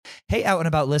Hey, Out and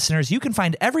About listeners, you can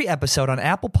find every episode on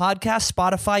Apple Podcasts,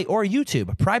 Spotify, or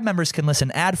YouTube. Prime members can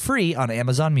listen ad-free on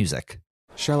Amazon Music.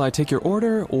 Shall I take your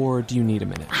order, or do you need a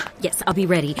minute? Yes, I'll be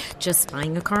ready. Just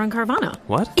buying a car on Carvana.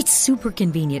 What? It's super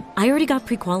convenient. I already got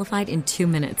pre-qualified in 2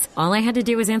 minutes. All I had to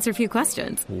do was answer a few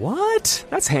questions. What?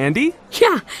 That's handy.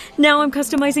 Yeah, now I'm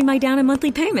customizing my down and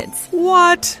monthly payments.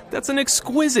 What? That's an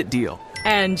exquisite deal.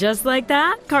 And just like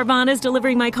that, Carvana's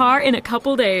delivering my car in a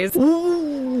couple days.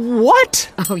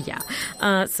 What? Oh,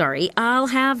 yeah. Sorry, I'll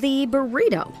have the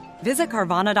burrito. Visit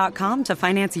Carvana.com to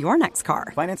finance your next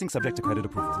car. Financing subject to credit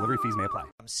approval. Delivery fees may apply.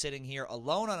 I'm sitting here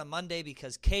alone on a Monday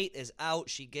because Kate is out.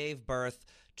 She gave birth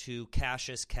to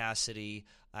Cassius Cassidy,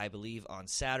 I believe, on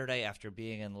Saturday after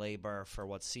being in labor for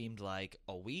what seemed like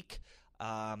a week.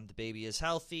 The baby is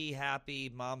healthy,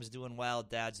 happy, mom's doing well,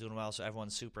 dad's doing well, so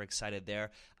everyone's super excited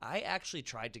there. I actually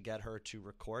tried to get her to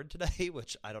record today,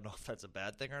 which I don't know if that's a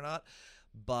bad thing or not,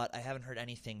 but I haven't heard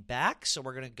anything back, so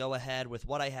we're going to go ahead with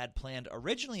what I had planned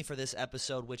originally for this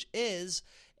episode, which is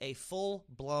a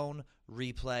full-blown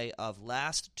replay of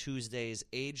last Tuesday's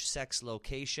Age, Sex,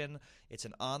 Location. It's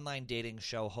an online dating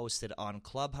show hosted on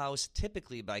Clubhouse,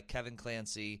 typically by Kevin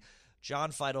Clancy,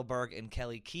 John Feidelberg, and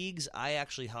Kelly Keegs. I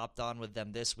actually hopped on with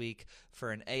them this week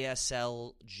for an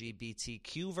ASL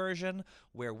LGBTQ version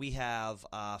where we have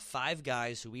 5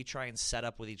 guys who we try and set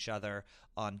up with each other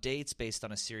on dates based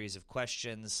on a series of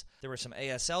questions. There were some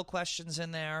ASL questions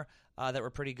in there that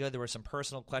were pretty good. There were some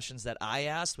personal questions that I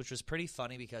asked, which was pretty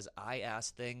funny because I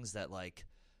asked things that, like,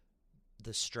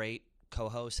 the straight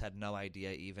co-host had no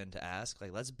idea even to ask.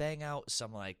 Like, let's bang out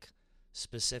some, like,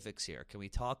 specifics here. Can we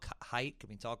talk height? Can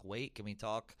we talk weight? Can we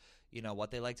talk, what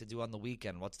they like to do on the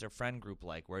weekend? What's their friend group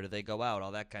like? Where do they go out?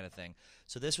 All that kind of thing.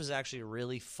 So this was actually a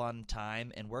really fun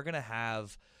time, and we're going to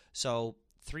have –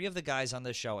 3 of the guys on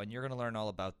this show, and you're going to learn all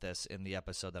about this in the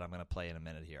episode that I'm going to play in a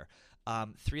minute here.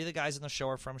 3 of the guys on the show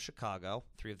are from Chicago,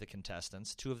 3 of the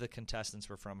contestants. 2 of the contestants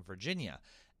were from Virginia,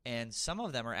 and some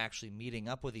of them are actually meeting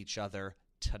up with each other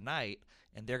tonight,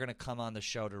 and they're going to come on the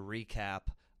show to recap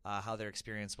how their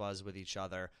experience was with each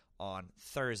other on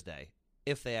Thursday,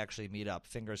 if they actually meet up.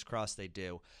 Fingers crossed they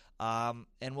do.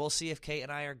 And we'll see if Kate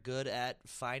and I are good at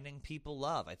finding people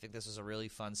love. I think this is a really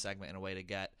fun segment and a way to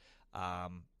get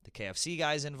the KFC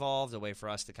guys involved, a way for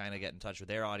us to kind of get in touch with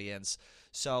their audience.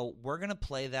 So we're going to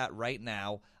play that right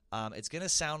now. It's going to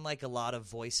sound like a lot of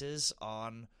voices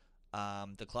on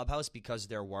the Clubhouse because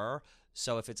there were.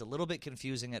 So if it's a little bit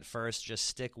confusing at first, just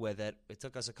stick with it. It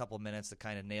took us a couple minutes to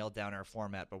kind of nail down our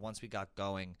format, but once we got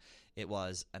going, it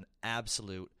was an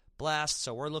absolute blast.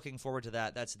 So we're looking forward to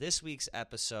that. That's this week's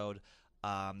episode,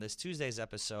 this Tuesday's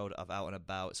episode of Out and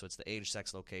About. So it's the Age,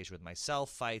 Sex, Location with myself,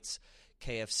 Feits,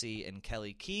 KFC, and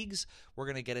Kelly Keegs. We're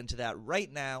going to get into that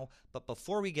right now, but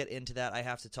before we get into that, I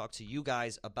have to talk to you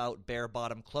guys about bare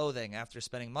bottom clothing. After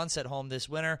spending months at home this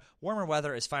winter, warmer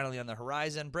weather is finally on the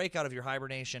horizon. Break out of your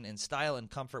hibernation in style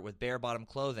and comfort with bare bottom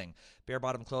clothing. Bare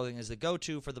bottom clothing is the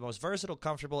go-to for the most versatile,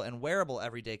 comfortable, and wearable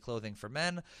everyday clothing for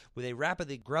men. With a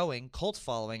rapidly growing cult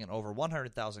following and over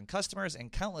 100,000 customers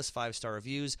and countless 5-star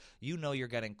reviews, you know you're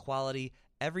getting quality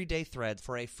everyday thread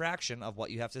for a fraction of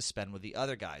what you have to spend with the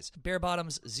other guys. Bare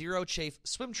Bottom's Zero Chafe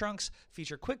swim trunks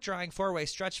feature quick-drying 4-way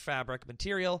stretch fabric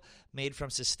material made from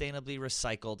sustainably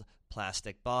recycled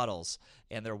plastic bottles.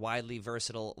 And their widely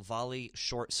versatile Volley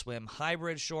Short Swim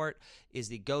Hybrid Short is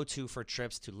the go-to for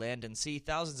trips to land and sea.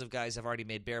 Thousands of guys have already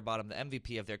made Bare Bottom the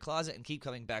MVP of their closet and keep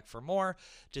coming back for more.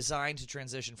 Designed to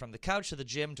transition from the couch to the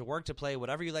gym to work to play,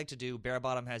 whatever you like to do, Bare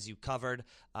Bottom has you covered.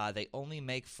 They only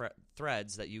make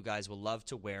threads that you guys will love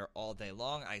to wear all day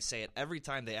long. I say it every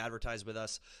time they advertise with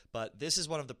us, but this is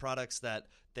one of the products that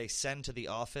they send to the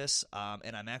office,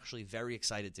 and I'm actually very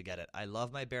excited to get it. I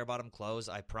love my bare bottom clothes.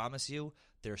 I promise you,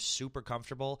 they're super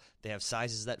comfortable. They have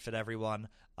sizes that fit everyone.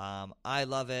 I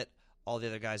love it. All the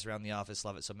other guys around the office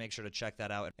love it, so make sure to check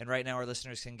that out. And right now, our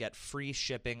listeners can get free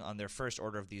shipping on their first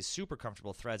order of these super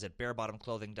comfortable threads at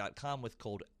barebottomclothing.com with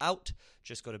code OUT.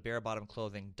 Just go to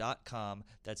barebottomclothing.com.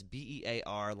 That's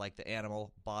BEAR, like the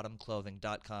animal,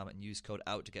 bottomclothing.com, and use code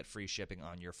OUT to get free shipping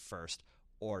on your first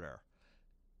order.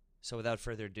 So without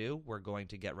further ado, we're going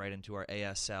to get right into our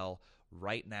ASL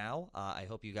right now. I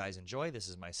hope you guys enjoy. This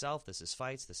is myself, this is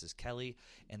Feits, this is Kelly,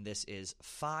 and this is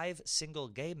 5 single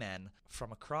gay men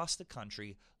from across the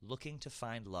country looking to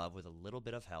find love with a little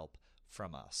bit of help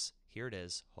from us. Here it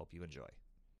is. Hope you enjoy.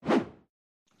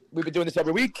 We've been doing this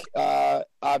every week.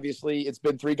 Obviously, it's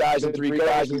been 3 guys and 3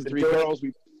 girls.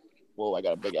 Whoa, I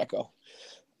got a big echo.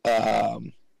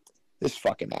 This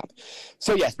fucking app.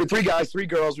 So, yes, been 3 guys, 3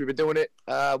 girls. We've been doing it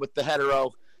with the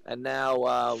hetero, and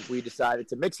now we decided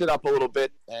to mix it up a little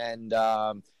bit and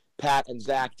Pat and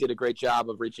Zach did a great job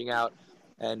of reaching out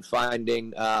and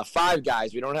finding 5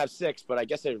 guys. We don't have 6, but I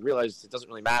guess I realized it doesn't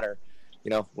really matter.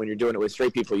 When you're doing it with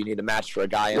straight people, you need a match for a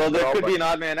guy. Well, there could be an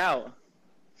odd man out.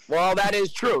 Well, that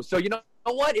is true. So you know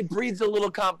what? It breeds a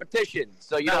little competition.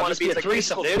 So you don't want to be a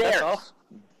threesome, dude. That's all.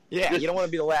 Yeah, you don't want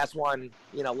to be the last one,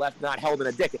 left not held in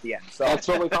a dick at the end. So that's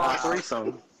what we call a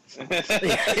threesome.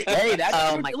 Hey,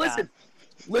 that's my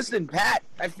Listen, Pat.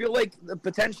 I feel like the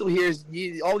potential here is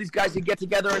all these guys can get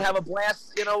together and have a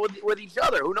blast, with each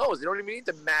other. Who knows? You don't even need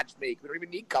to match make. We don't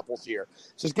even need couples here.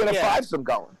 Just get a 5-some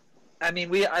going. I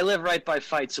mean, I live right by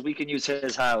Feits, so we can use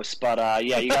his house. But,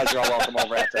 you guys are all welcome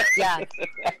over after. Yeah.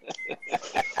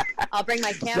 I'll bring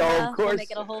my camera. So, of course, we'll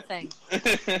make it a whole thing.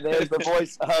 There's the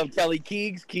voice of Kelly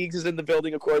Keegs. Keegs is in the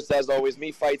building, of course, as always.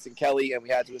 Me, Feits, and Kelly, and we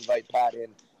had to invite Pat in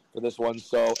for this one.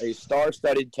 So a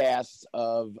star-studded cast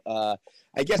of,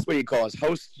 I guess what do you call us,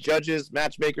 hosts, judges,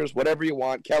 matchmakers, whatever you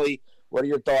want. Kelly, what are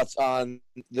your thoughts on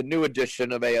the new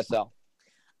edition of ASL?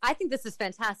 I think this is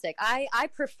fantastic. I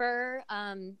prefer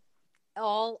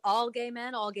all gay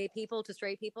men, all gay people to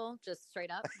straight people, just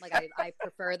straight up. Like I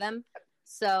prefer them.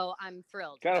 So I'm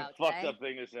thrilled. Kind about of fucked today. up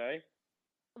thing to say.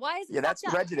 Why is it? Yeah, that's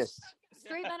fucked up? prejudice.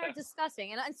 Straight men are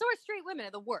disgusting, and so are straight women.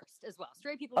 Are the worst as well.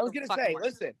 Straight people. I Are was the gonna fucking say,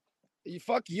 worst. listen,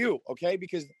 fuck you, okay?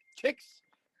 Because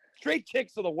straight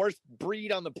chicks are the worst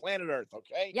breed on the planet Earth,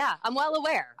 okay? Yeah, I'm well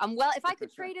aware. If I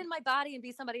could trade in my body and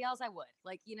be somebody else, I would.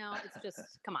 Like, it's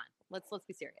just come on. Let's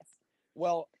be serious.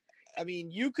 Well, I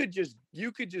mean, you could just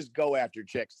go after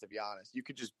chicks, to be honest. You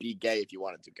could just be gay if you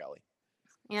wanted to, Kelly.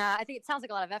 Yeah, I think it sounds like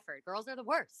a lot of effort. Girls are the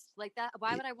worst. Like that.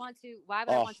 Why would I want to? Why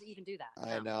would I want to even do that?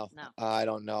 I know. No. I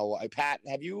don't know. Pat,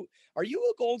 are you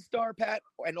a gold star, Pat?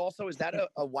 And also, is that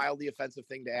a wildly offensive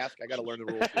thing to ask? I got to learn the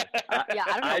rules here. Yeah,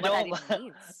 I don't know what that even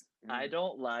means. I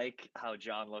don't like how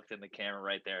John looked in the camera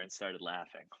right there and started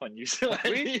laughing when you said I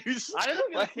didn't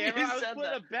look at the camera. I was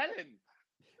putting a bet in.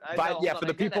 For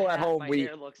the people at home, my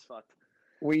hair looks fucked.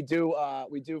 we do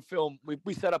film.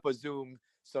 We set up a Zoom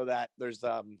so that there's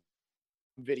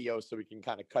video so we can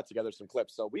kind of cut together some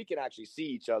clips so we can actually see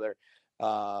each other.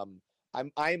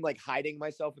 I'm like hiding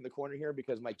myself in the corner here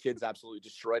because my kids absolutely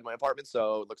destroyed my apartment,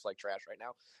 so it looks like trash right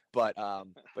now. But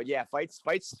yeah, Feits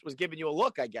was giving you a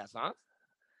look, I guess, huh?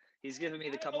 He's giving me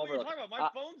the come over. over. My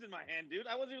phone's in my hand, dude.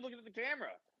 I wasn't even looking at the camera.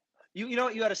 You know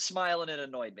what? You had a smile and it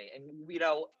annoyed me, and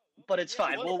but it's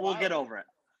fine. We'll get over it.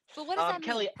 But what does that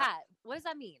Kelly, mean, Pat? What does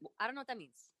that mean? I don't know what that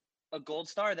means. A gold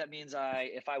star, that means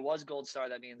if I was gold star,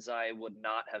 that means I would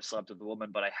not have slept with a woman,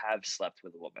 but I have slept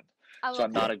with a woman. Oh, so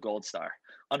I'm not a gold star.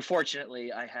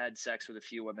 Unfortunately, I had sex with a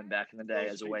few women back in the day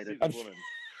as a way to.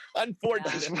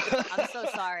 Unfortunately. Yeah. I'm so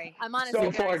sorry. I'm honestly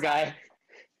So very poor guy. sorry.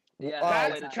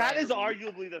 Yeah, Pat is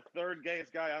arguably the third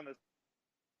gayest guy on this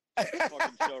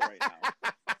fucking show right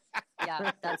now.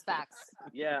 Yeah, that's facts.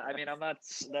 Yeah, I mean, I'm not.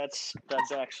 That's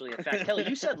actually a fact. Kelly,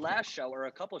 you said last show or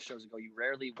a couple of shows ago you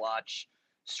rarely watch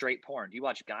straight porn. Do you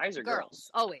watch guys or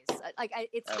girls? Always.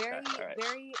 It's Okay, very, all right.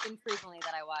 very infrequently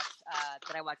that I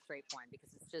watch straight porn because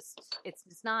it's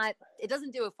just not. It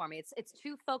doesn't do it for me. It's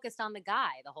too focused on the guy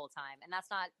the whole time, and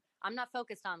that's not. I'm not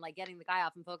focused on like getting the guy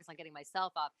off. I'm focused on getting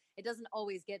myself off. It doesn't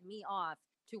always get me off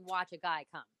to watch a guy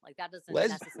come. Like that doesn't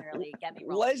necessarily get me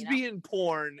rolling. Lesbian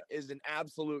porn is an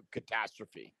absolute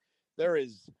catastrophe. There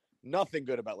is nothing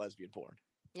good about lesbian porn.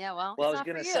 Yeah, well, I was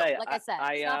gonna say, like I said,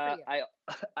 it's not for you.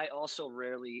 I also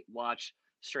rarely watch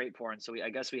straight porn, so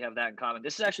I guess we have that in common.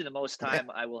 This is actually the most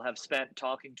time I will have spent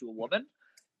talking to a woman,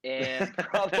 and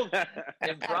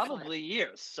probably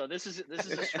years. So this is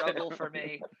a struggle for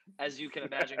me, as you can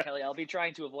imagine, Kelly. I'll be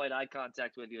trying to avoid eye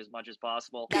contact with you as much as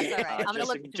possible. That's all right. I'm gonna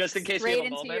look just in case we straight have a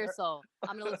into moment. your soul.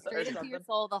 I'm gonna look straight into your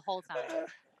soul the whole time.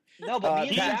 No, but me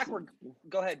and Zach were.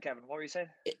 Go ahead, Kevin. What were you saying?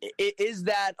 Is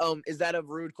that a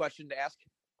rude question to ask?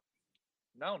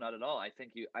 No, not at all. I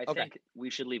think we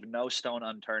should leave no stone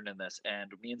unturned in this.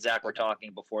 And me and Zach were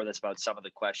talking before this about some of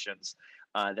the questions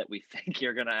that we think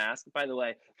you're going to ask. By the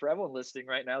way, for everyone listening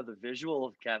right now, the visual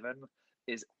of Kevin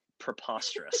is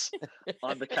preposterous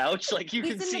on the couch. Like you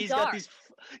can see,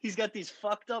 he's got these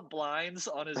fucked up blinds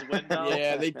on his window.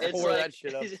 Yeah, they tore that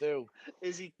shit up too.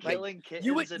 Is he killing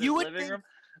kittens in his living room?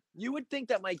 You would think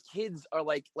that my kids are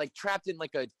like trapped in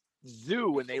like a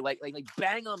zoo and they like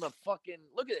bang on the fucking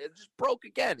look at it. It just broke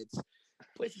again.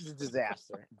 Place is a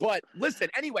disaster. But listen,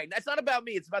 anyway, that's not about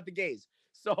me. It's about the gays.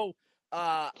 So,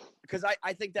 because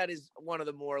I think that is one of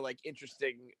the more like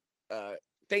interesting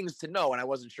things to know, and I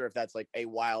wasn't sure if that's like a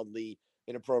wildly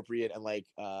inappropriate and like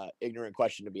ignorant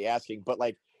question to be asking. But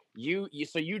like you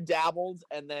dabbled,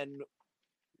 and then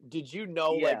did you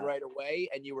know like right away,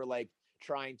 and you were like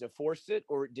trying to force it,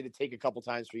 or did it take a couple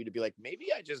times for you to be like, maybe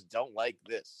I just don't like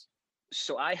this?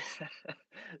 So I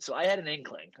so I had an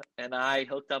inkling, and I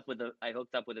hooked up with a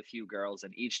few girls,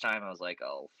 and each time I was like,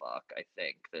 oh fuck, I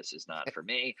think this is not for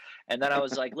me. And then I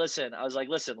was like, listen,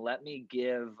 let me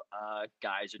give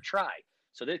guys a try.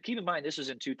 So keep in mind, this was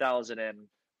in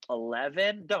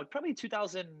 2011, no, probably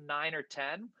 2009 or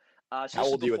 10. So How this is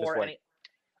old are you at this before point?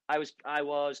 I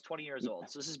was 20 years old.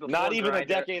 So this is before Not even a Grindr.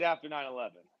 decade after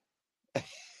 9/11.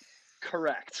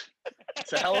 Correct.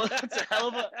 It's a hell of a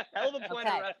point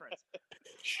of Okay. reference.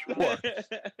 Sure.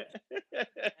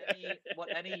 What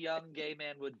any young gay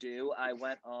man would do, I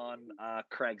went on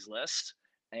Craigslist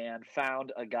and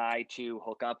found a guy to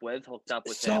hooked up with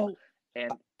him,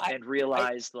 and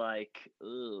realized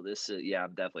ooh, this is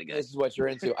I'm definitely gay. This is what you're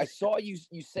into. I saw you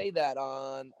say that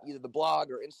on either the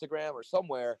blog or Instagram or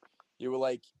somewhere. You were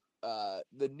like,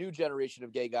 the new generation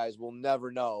of gay guys will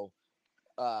never know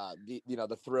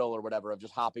the thrill or whatever of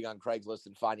just hopping on Craigslist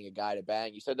and finding a guy to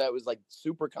bang. You said that was like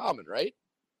super common, right?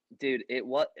 Dude, it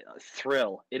was a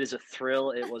thrill. It is a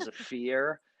thrill. It was a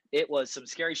fear. It was some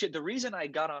scary shit. The reason I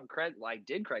got on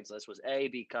Craigslist was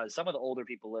because some of the older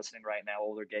people listening right now,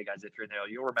 older gay guys, if you're there,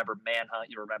 you'll remember Manhunt,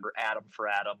 you remember Adam for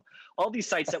Adam, all these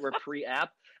sites that were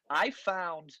pre-app. I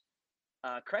found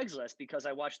Craigslist because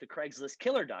I watched the Craigslist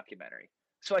Killer documentary.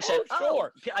 So I said,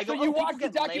 sure. I go, so you people watched the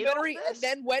get laid off documentary and this?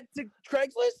 then went to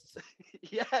Craigslist?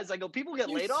 Yes, I go, people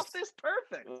get laid off this?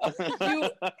 Perfect.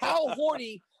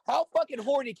 How fucking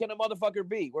horny can a motherfucker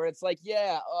be? Where it's like,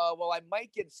 well, I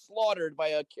might get slaughtered by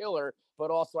a killer, but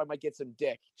also I might get some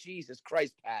dick. Jesus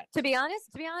Christ, Pat. To be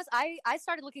honest, I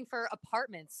started looking for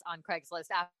apartments on Craigslist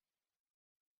after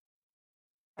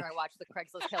I watched the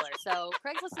Craigslist Killer. So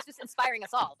Craigslist is just inspiring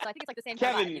us all. So I think it's like the same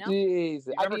Kevin, vibe, you know? Jeez.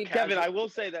 Kevin, I will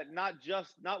say that not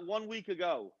 1 week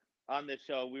ago on this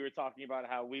show, we were talking about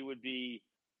how we would be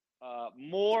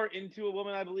more into a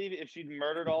woman, I believe, if she'd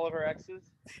murdered all of her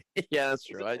exes. Yeah, that's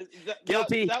true.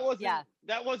 Guilty. Guilty.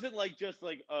 That wasn't like just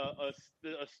like a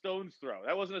stone's throw.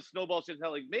 That wasn't a snowball shit.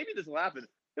 Like maybe this will happen.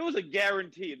 It was a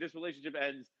guarantee. If this relationship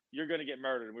ends, you're gonna get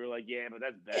murdered. And we were like, yeah, but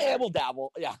that's bad. Yeah, we'll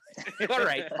dabble. Yeah. All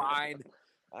right, fine.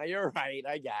 You're right,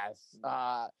 I guess.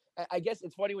 I guess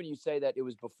it's funny when you say that it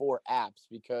was before apps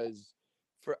because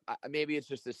maybe it's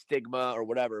just a stigma or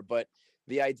whatever, but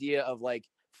the idea of like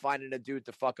finding a dude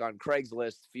to fuck on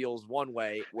Craigslist feels one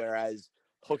way, whereas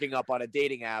hooking up on a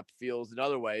dating app feels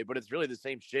another way, but it's really the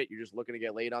same shit. You're just looking to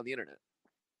get laid on the internet.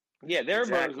 Yeah, there are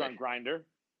murders on Grindr.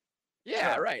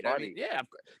 Yeah, right. Funny. I mean, yeah,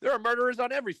 there are murderers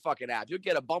on every fucking app. You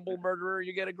get a Bumble murderer,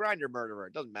 you get a Grindr murderer.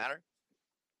 It doesn't matter.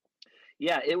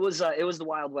 Yeah, it was the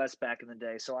Wild West back in the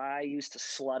day. So I used to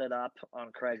slut it up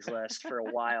on Craigslist for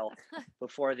a while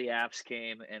before the apps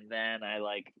came, and then I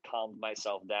calmed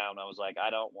myself down. I was like, I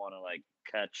don't want to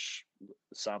catch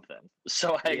something,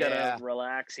 so I gotta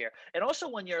relax here. And also,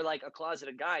 when you're a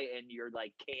closeted guy and you're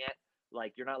can't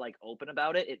you're not open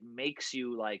about it, it makes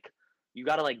you you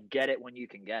gotta get it when you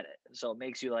can get it. So it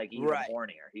makes you even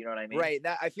hornier. You know what I mean? Right.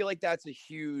 I feel like that's a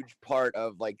huge part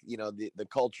of the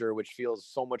culture, which feels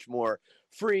so much more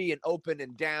free and open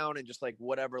and down and just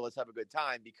whatever, let's have a good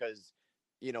time, because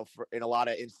in a lot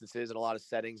of instances, in a lot of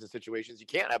settings and situations, you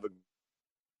can't have a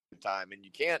good time and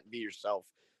you can't be yourself.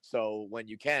 So when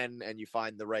you can and you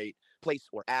find the right place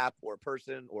or app or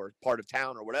person or part of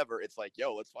town or whatever, it's like,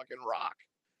 yo, let's fucking rock.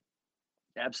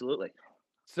 Absolutely.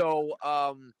 So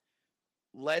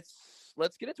let's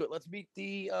get into it. Let's meet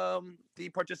the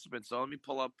participants. So let me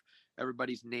pull up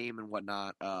everybody's name and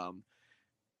whatnot.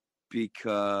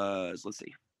 Because let's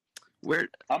see.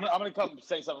 I'm gonna come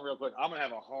say something real quick. I'm gonna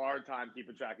have a hard time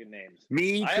keeping track of names.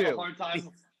 Me too. I have a hard time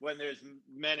when there's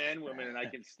men and women, and I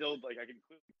can still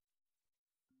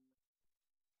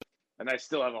and I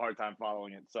still have a hard time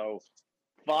following it. So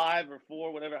 5 or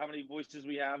 4, whatever, how many voices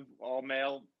we have, all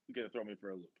male, you're gonna throw me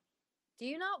for a loop. Do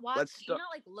you not watch? Do you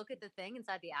not look at the thing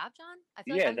inside the app, John? I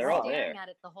feel I'm they're all staring there. at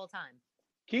it the whole time.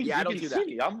 Keegs, yeah, I don't can do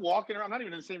see. that. I'm walking around. I'm not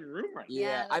even in the same room right now.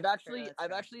 Yeah, I've true.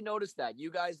 actually noticed that. You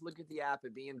guys look at the app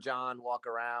and me and John walk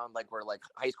around like we're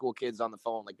high school kids on the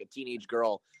phone, like a teenage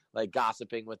girl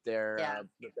gossiping with their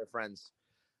friends.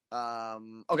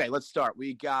 Okay, let's start.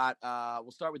 We got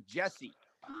we'll start with Jesse.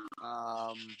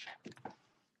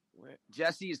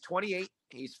 Jesse is 28.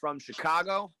 He's from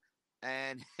Chicago,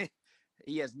 and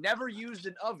he has never used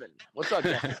an oven. What's up,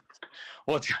 Jesse?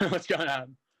 What's going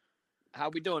on? How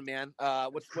we doing, man?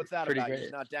 What's that Pretty about? great.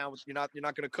 You're not down with you're not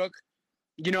going to cook?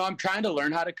 I'm trying to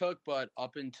learn how to cook, but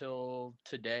up until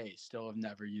today, still have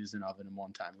never used an oven in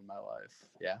one time in my life.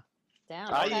 Yeah. Damn.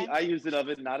 I used an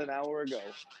oven not an hour ago.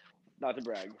 Not to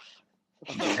brag.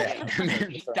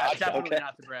 That's definitely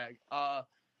not to brag.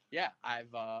 Yeah,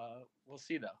 we'll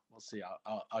see though. We'll see.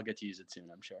 I'll get to use it soon,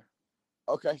 I'm sure.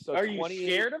 Okay, so are you 28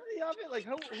 scared of the oven? Like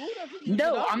who doesn't? use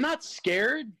No, an oven? I'm not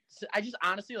scared. I just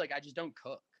honestly I just don't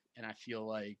cook, and I feel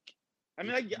like. I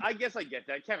mean, I guess I get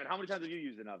that, Kevin. How many times have you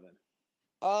used an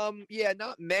oven? Yeah,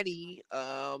 not many.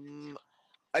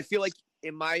 I feel like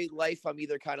in my life, I'm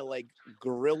either kind of like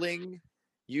grilling,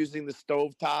 using the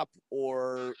stovetop,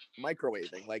 or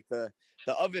microwaving. Like the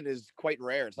oven is quite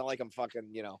rare. It's not like I'm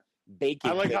fucking,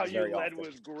 baking. I like how things you very led often.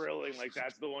 with grilling. Like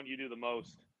that's the one you do the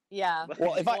most. Yeah.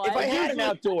 Well, if I had an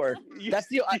outdoor,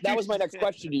 that was my next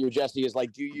question to you, Jesse. Is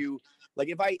like, do you like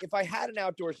if I had an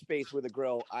outdoor space with a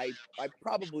grill, I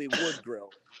probably would grill.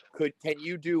 Can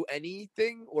you do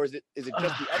anything, or is it just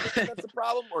the oven that's the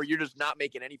problem, or you're just not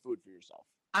making any food for yourself?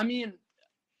 I mean,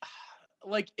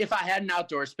 like if I had an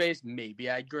outdoor space, maybe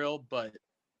I'd grill, but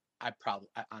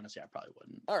honestly, I probably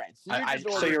wouldn't. All right,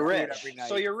 So you're rich. Every night.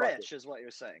 So you're Fuck rich, is what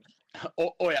you're saying.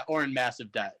 Oh yeah, or in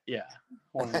massive debt. Yeah.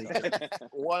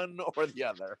 One or the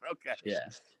other. Okay. Yeah.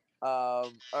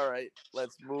 All right,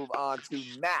 let's move on to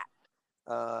Matt.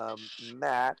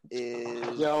 Matt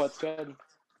is it's good.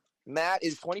 Matt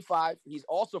is 25. He's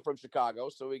also from Chicago,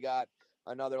 so we got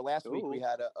another. Last week we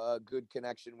had a good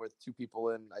connection with two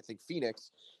people in, I think,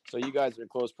 Phoenix. So you guys are in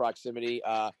close proximity.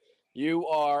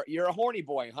 You're a horny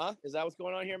boy, huh? Is that what's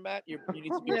going on here, Matt? You need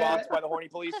to be boxed by the horny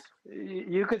police?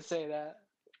 You could say that.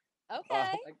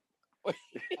 Okay.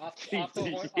 Off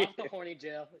the horny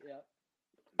jail.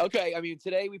 Yeah. Okay, I mean,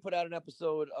 today we put out an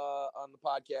episode on the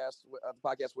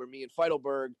podcast where me and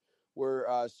Feidelberg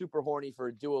were super horny for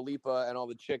Dua Lipa and all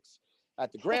the chicks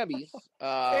at the Grammys.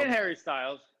 And Harry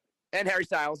Styles. And Harry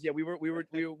Styles. Yeah, we were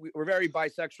very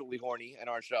bisexually horny in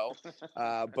our show,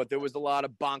 but there was a lot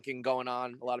of bonking going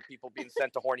on. A lot of people being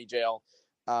sent to horny jail.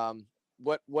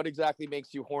 What exactly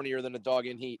makes you hornier than a dog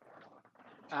in heat?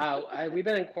 We've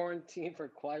been in quarantine for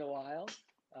quite a while.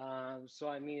 So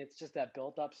I mean, it's just that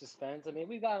built-up suspense. I mean,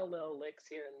 we got a little licks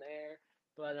here and there,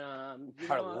 but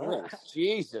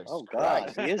Jesus, oh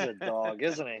God, he is a dog,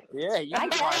 isn't he? Yeah, you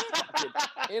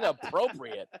are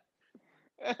inappropriate.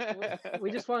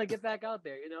 We just want to get back out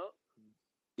there,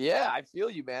 Yeah, I feel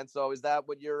you, man. So is that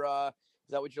what you're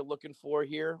looking for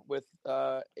here with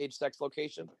age, sex,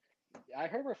 location? I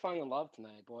heard we're finding love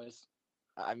tonight, boys.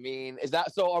 I mean, is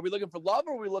that so? Are we looking for love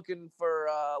or are we looking for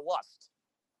lust?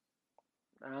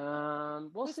 We'll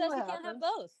Who see says what we happens. can't have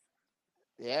both?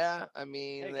 Yeah, I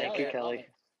mean, Hey, Thank you, Kelly.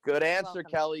 Good answer,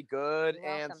 welcome. Kelly. Good You're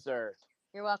welcome. answer.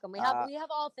 You're welcome. We have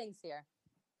all things here.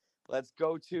 Let's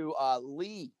go to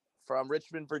Lee from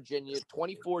Richmond, Virginia,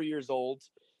 24 years old,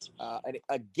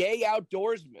 a gay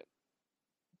outdoorsman.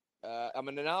 I'm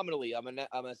an anomaly. I'm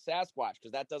a Sasquatch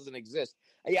because that doesn't exist.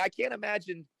 Yeah, I can't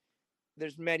imagine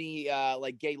there's many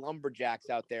like gay lumberjacks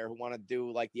out there who want to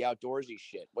do like the outdoorsy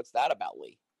shit. What's that about,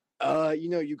 Lee?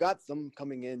 You got some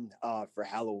coming in for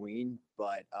Halloween,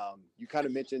 but you kind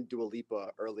of mentioned Dua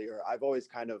Lipa earlier. I've always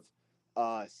kind of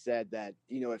said that,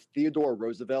 if Theodore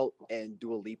Roosevelt and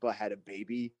Dua Lipa had a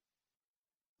baby,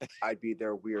 I'd be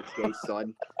their weird gay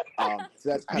son. So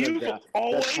that's kind of where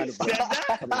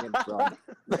coming in from.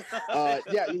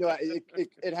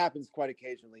 It happens quite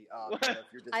occasionally. If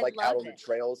you're just like out on the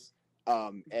trails,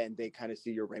 and they kind of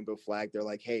see your rainbow flag, they're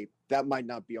like, "Hey, that might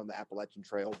not be on the Appalachian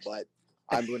Trail, but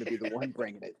I'm going to be the one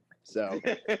bringing it." So,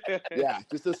 yeah,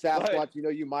 just a Sasquatch.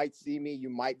 You might see me, you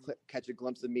might catch a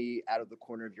glimpse of me out of the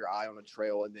corner of your eye on a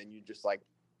trail, and then you just like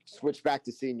switch back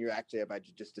to seeing you actually have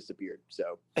just disappeared.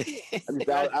 So That's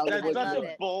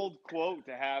a bold quote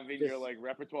to have in your like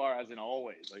repertoire as an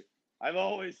always. Like I've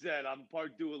always said, I'm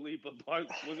part Dua Lipa, was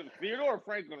it Theodore or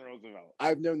Franklin Roosevelt?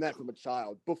 I've known that from a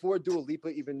child. Before Dua Lipa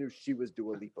even knew she was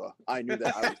Dua Lipa, I knew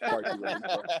that I was part Dua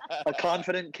Lipa. A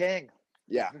confident king.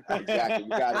 Yeah,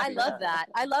 exactly. I love that.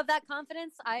 I love that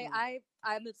confidence.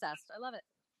 I'm obsessed. I love it.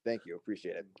 Thank you.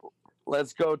 Appreciate it.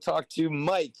 Let's go talk to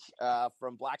Mike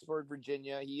from Blacksburg,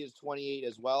 Virginia. He is 28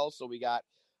 as well. So we got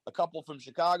a couple from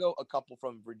Chicago, a couple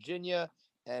from Virginia.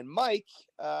 And Mike,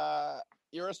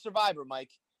 you're a survivor,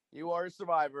 Mike. You are a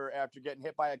survivor after getting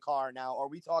hit by a car. Now, are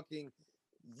we talking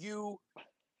your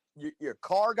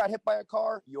car got hit by a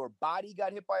car, your body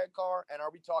got hit by a car, and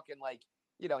are we talking like,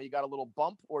 you got a little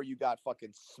bump or you got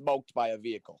fucking smoked by a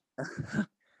vehicle?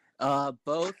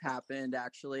 Both happened,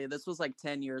 actually. This was like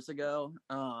 10 years ago.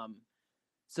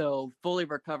 So fully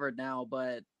recovered now,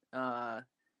 but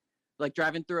like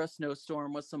driving through a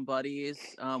snowstorm with some buddies,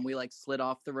 we like slid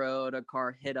off the road, a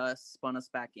car hit us, spun us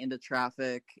back into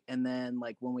traffic, and then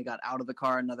like when we got out of the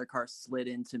car, another car slid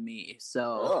into me.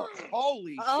 So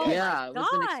holy shit. Yeah, it was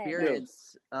an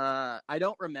experience. I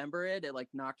don't remember it. It like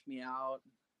knocked me out.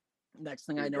 Next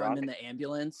thing I know, I'm in the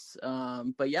ambulance.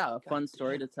 But yeah, a fun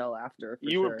story to tell after. For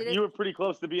You sure. were pretty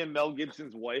close to being Mel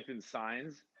Gibson's wife in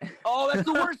Signs. Oh, that's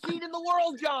the worst scene in the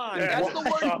world, John. That's the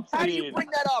worst. How do you bring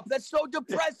that up? That's so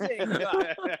depressing.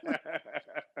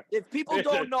 If people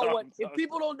don't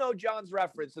know John's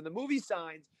reference in the movie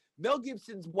Signs, Mel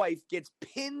Gibson's wife gets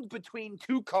pinned between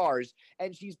two cars,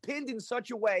 and she's pinned in such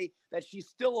a way that she's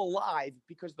still alive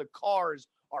because the cars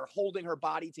are holding her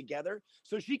body together.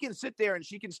 So she can sit there and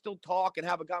she can still talk and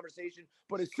have a conversation.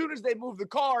 But as soon as they move the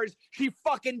cars, she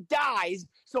fucking dies.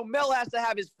 So Mel has to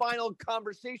have his final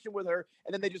conversation with her,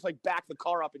 and then they just like back the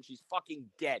car up and she's fucking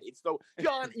dead. It's so,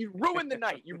 John, you ruined the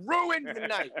night. You ruined the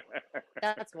night.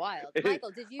 That's wild.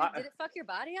 Michael, did it fuck your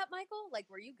body up, Michael? Like,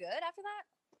 were you good after that?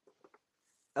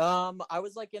 I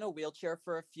was like in a wheelchair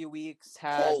for a few weeks.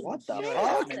 Had what the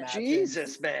fuck?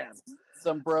 Jesus, man.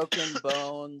 Some broken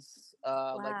bones.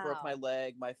 Like broke my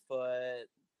leg, my foot,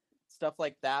 stuff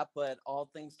like that. But all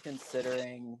things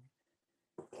considering,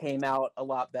 came out a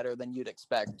lot better than you'd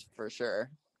expect for sure.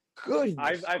 Good.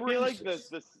 I feel like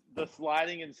the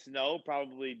sliding in snow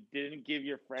probably didn't give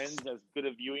your friends as good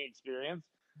a viewing experience.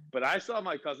 But I saw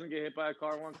my cousin get hit by a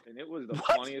car once, and it was the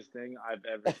funniest thing I've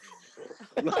ever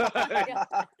seen.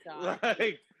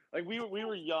 like we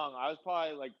were young. I was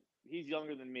probably like, he's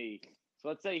younger than me. So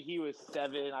let's say he was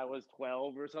 7, I was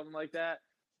 12 or something like that.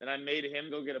 And I made him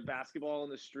go get a basketball in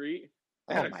the street.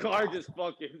 And a car just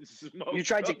fucking smoked. You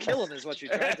tried to kill him is what you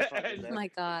tried to fucking do. Oh my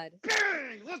God.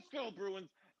 Bang! Let's go, Bruins.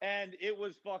 And it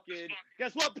was fucking,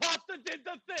 guess what? Pasta did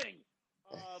the thing.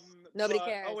 Nobody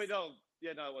cares. Oh, wait, no.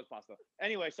 Yeah, no, it was pasta.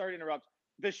 Anyway, sorry to interrupt.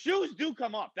 The shoes do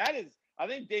come up. That is, I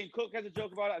think Dane Cook has a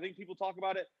joke about it. I think people talk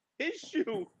about it. His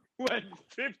shoe went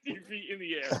 50 feet in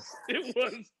the air. It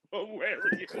was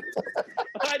hilarious.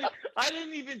 I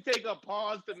didn't even take a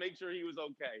pause to make sure he was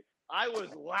okay. I was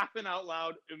laughing out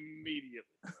loud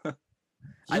immediately.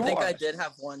 I think I did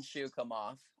have one shoe come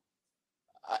off.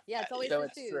 Yeah, it's always so the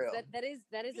it's shoes. true. That is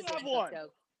a You Dane have Cook one.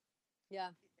 joke. Yeah.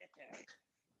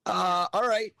 All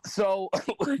right. So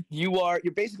you're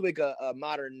basically like a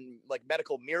modern like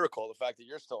medical miracle, the fact that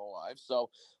you're still alive. So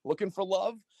looking for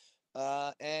love.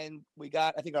 And we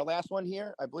got, I think our last one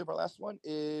here, I believe our last one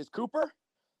is Cooper,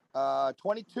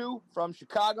 22 from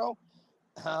Chicago.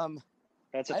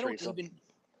 That's a threesome.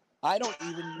 I don't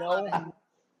even know.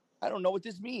 I don't know what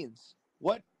this means.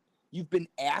 What? You've been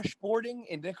ashboarding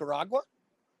in Nicaragua?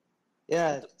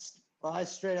 Yeah. Well, I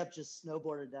straight up just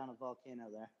snowboarded down a volcano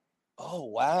there. Oh,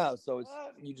 wow. So it's,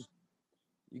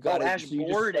 you got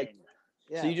ashboarding.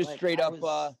 So you just straight up,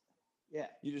 yeah.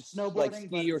 you just Snowboarding, like but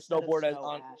ski or instead of snowboard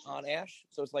snow, on ash.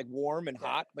 So it's like warm and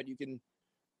hot, but you can,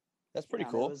 that's pretty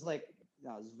No, cool. It was like,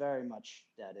 no, it was very much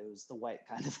dead. It was the white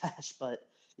kind of ash, but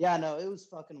yeah, no, it was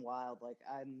fucking wild. Like,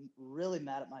 I'm really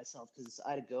mad at myself because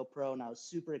I had a GoPro and I was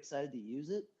super excited to use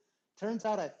it. Turns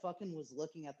out I fucking was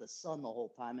looking at the sun the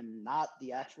whole time and not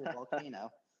the actual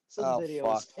volcano. So the video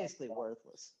was basically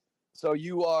worthless. So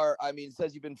you are, I mean, it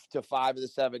says you've been to 5 of the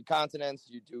 7 continents.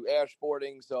 You do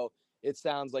ashboarding. So it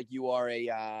sounds like you are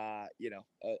an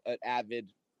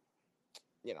avid,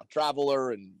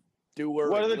 traveler and doer.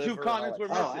 What and are the 2 continents we're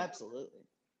missing? Oh, absolutely.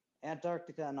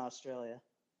 Antarctica and Australia.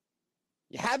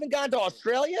 You haven't gone to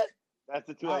Australia? That's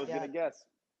the 2 I was going to guess.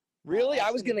 Really?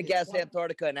 I was going to guess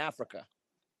Antarctica and Africa.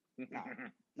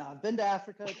 No, I've been to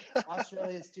Africa.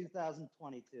 Australia is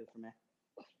 2022 for me.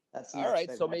 That's all right.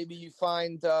 So maybe you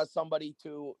find somebody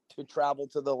to travel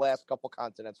to the last couple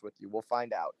continents with you. We'll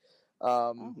find out.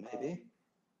 Maybe.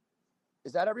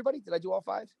 Is that everybody? Did I do all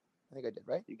 5? I think I did,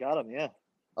 right? You got them, yeah.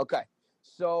 Okay.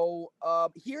 So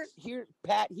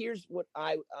Pat, here's what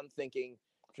I'm thinking,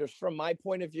 just from my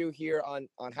point of view here on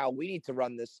how we need to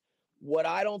run this. What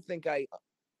I don't think I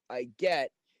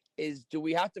get is, do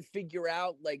we have to figure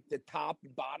out like the top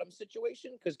and bottom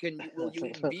situation? Because will you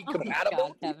even be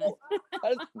compatible?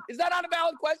 Is that not a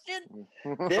valid question?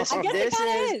 This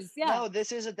is yeah. No,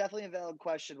 this is definitely a valid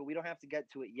question, but we don't have to get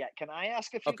to it yet. Can I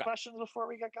ask a few questions before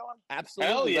we get going?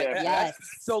 Absolutely. Hell yeah. Yes.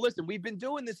 So listen, we've been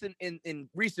doing this in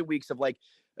recent weeks of like,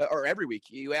 or every week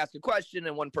you ask a question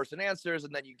and one person answers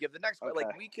and then you give the next one.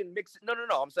 Like we can mix it. No.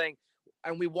 I'm saying,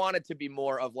 and we want it to be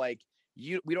more of like,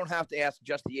 we don't have to ask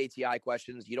just the ATI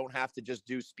questions. You don't have to just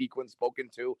do speak when spoken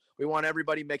to. We want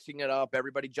everybody mixing it up,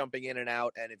 everybody jumping in and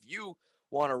out. And if you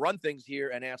want to run things here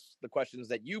and ask the questions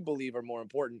that you believe are more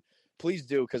important, please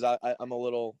do. Because I'm a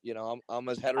little, I'm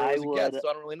as hetero as it gets, so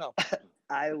I don't really know.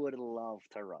 I would love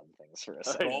to run things for a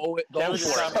second. Go for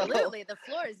it. Absolutely. The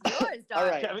floor is yours, darling. All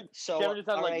right. Kevin just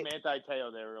had like Manti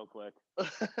Te'o there real quick.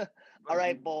 All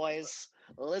right, boys,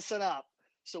 listen up.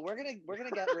 So we're gonna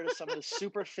get rid of some of the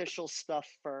superficial stuff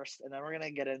first, and then we're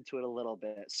gonna get into it a little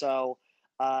bit. So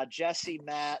Jesse,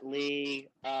 Matt, Lee,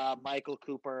 Michael,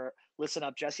 Cooper. Listen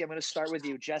up, Jesse. I'm going to start with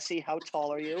you. Jesse, how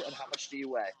tall are you and how much do you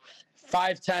weigh?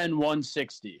 5'10",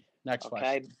 160. Next question.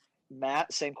 Okay.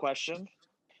 Matt, same question.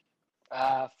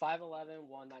 5'11",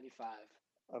 195.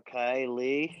 Okay.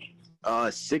 Lee.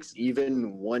 6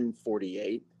 even,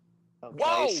 148. Okay.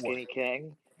 Whoa! Skinny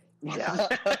King. Yeah.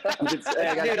 Dude,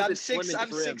 I'm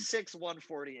 6'6",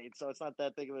 148, so it's not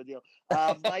that big of a deal.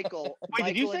 Michael. Wait,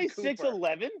 did you say and Cooper.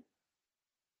 6'11"?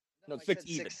 No, I 6 said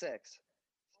even. 6'6". Oh, he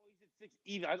said 6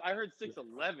 even. I heard 6'11".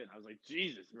 I was like,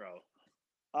 Jesus, bro.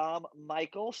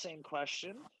 Michael, same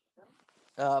question.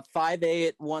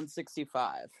 5'8",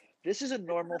 165. This is a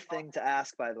normal thing to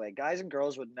ask, by the way. Guys and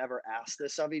girls would never ask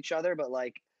this of each other, but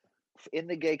like in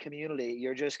the gay community,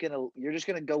 you're just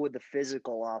gonna go with the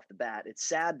physical off the bat. It's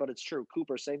sad, but it's true.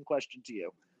 Cooper, same question to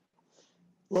you.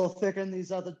 A little thicker than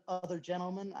these other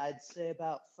gentlemen. I'd say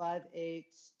about 5'8"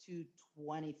 to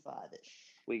 25-ish.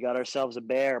 We got ourselves a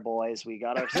bear, boys. We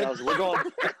got ourselves. We're going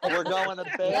to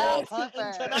bear Yes, hunting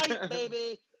Cooper. tonight,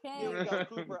 baby. Okay. Here we go,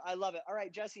 Cooper. I love it. All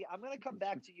right, Jesse, I'm going to come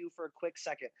back to you for a quick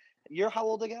second. You're how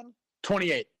old again?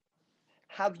 28.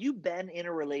 Have you been in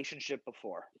a relationship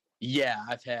before? Yeah,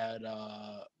 I've had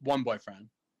one boyfriend.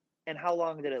 And how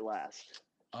long did it last?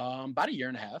 About a year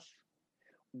and a half.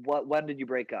 When did you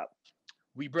break up?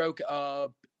 We broke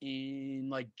up in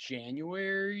like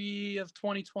January of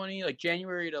 2020, like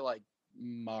January to like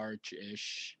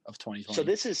March-ish of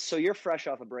 2020. So you're fresh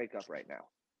off a breakup right now.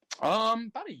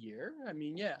 About a year. I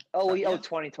mean, yeah. Oh, yeah.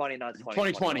 2020, not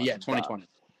 2020. Yeah, 2020.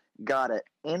 Got it.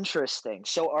 Interesting.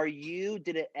 So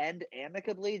did it end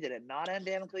amicably? Did it not end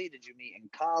amicably? Did you meet in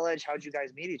college? How did you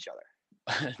guys meet each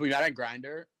other? We met on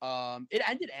Grindr. It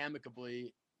ended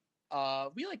amicably.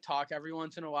 We like talk every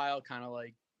once in a while, kind of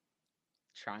like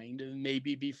trying to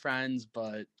maybe be friends,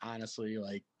 but honestly,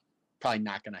 like probably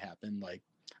not gonna happen. Like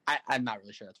I'm not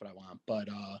really sure that's what I want, but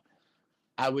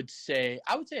I would say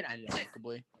it ended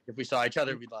amicably. If we saw each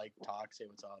other, we'd like talk, say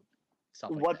what's up.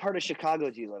 What part of Chicago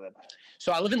do you live in?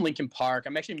 So I live in Lincoln Park.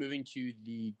 I'm actually moving to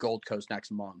the Gold Coast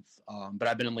next month, but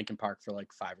I've been in Lincoln Park for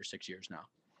like 5 or 6 years now.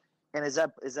 And is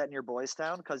that in your boys'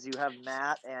 town? Because you have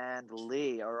Matt and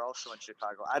Lee are also in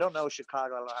Chicago. I don't know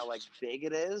Chicago. I don't know how like big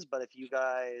it is, but if you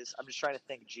guys, I'm just trying to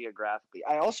think geographically.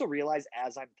 I also realize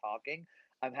as I'm talking,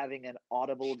 I'm having an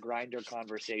audible Grindr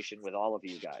conversation with all of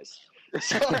you guys.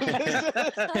 So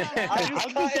I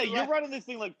was gonna say you're running this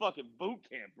thing like fucking boot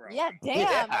camp, bro. Yeah,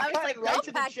 damn. I was like, right go to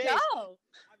the back, chase. go.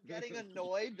 I'm getting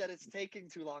annoyed that it's taking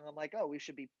too long. I'm like, oh, we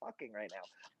should be fucking right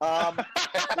now.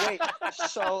 Wait,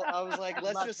 so I was like,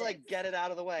 let's just like get it out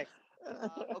of the way.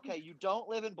 Okay, you don't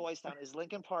live in Boys Town. Is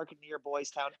Lincoln Park near Boys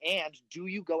Town? And do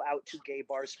you go out to gay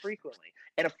bars frequently?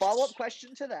 And a follow-up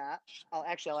question to that, I'll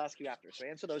ask you after. So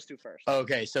answer those two first.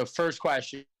 Okay, so first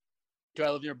question, do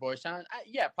I live near Boys Town?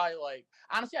 Yeah, probably like,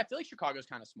 honestly, I feel like Chicago's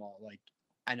kind of small. Like,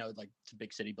 I know like it's a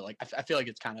big city, but like I feel like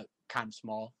it's kind of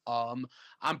small. I'm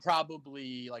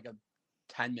probably like a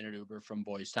 10-minute Uber from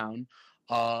Boys Town.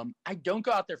 I don't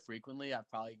go out there frequently. I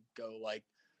probably go like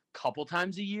a couple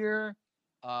times a year.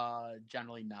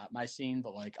 Generally not my scene,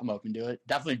 but like I'm open to it.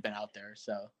 Definitely been out there.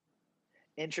 So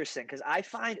interesting, because I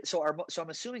find so I'm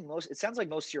assuming it sounds like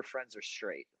most of your friends are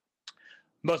straight.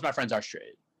 Most of my friends are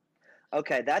straight.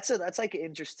 Okay, that's like an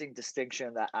interesting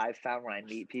distinction that I've found when I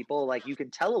meet people. Like you can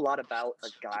tell a lot about a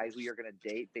guy who you're gonna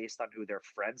date based on who they're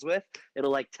friends with.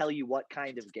 It'll like tell you what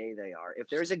kind of gay they are.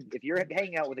 If you're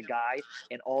hanging out with a guy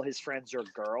and all his friends are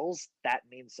girls, that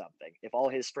means something. If all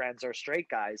his friends are straight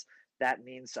guys, that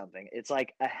means something. It's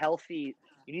like you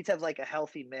need to have like a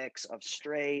healthy mix of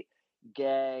straight,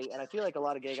 gay, and I feel like a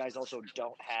lot of gay guys also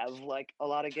don't have like a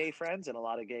lot of gay friends, and a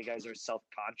lot of gay guys are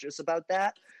self-conscious about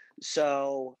that.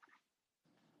 So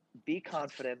be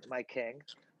confident, my king.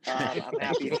 I'm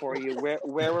happy for you.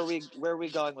 Where are we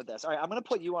going with this? All right, I'm going to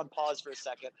put you on pause for a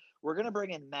second. We're going to bring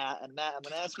in Matt, and Matt, I'm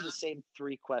going to ask you the same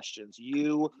 3 questions.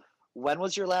 When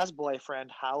was your last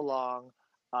boyfriend? How long?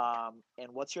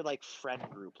 And what's your like friend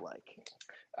group like?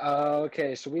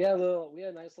 Okay, so we had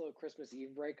a nice little Christmas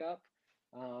Eve breakup.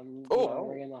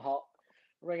 Ringing the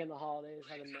holidays,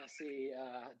 had a messy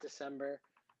December.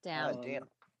 Damn. Damn.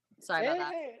 Sorry about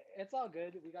that. It's all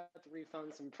good. We got to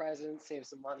refund some presents, save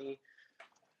some money.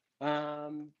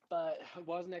 But what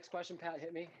was the next question, Pat?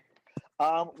 Hit me.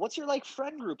 What's your like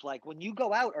friend group like? When you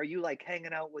go out, are you like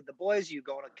hanging out with the boys? Are you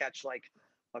going to catch like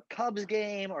a Cubs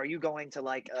game? Are you going to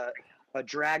like a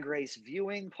drag race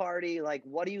viewing party? Like,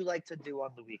 what do you like to do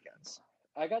on the weekends?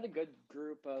 I got a good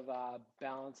group of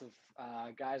balance of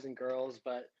guys and girls,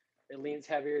 but it leans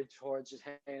heavier towards just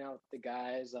hanging out with the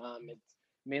guys. It's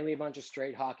mainly a bunch of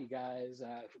straight hockey guys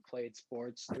who played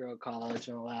sports throughout college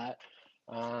and all that.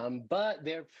 But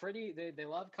they're pretty. They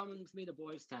love coming with me to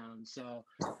Boys Town, so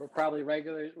we're probably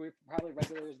regulars. We're probably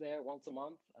regulars there once a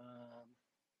month.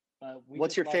 But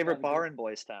What's your favorite bar in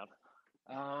Boys Town?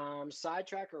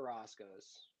 Sidetrack or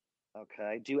Roscoe's.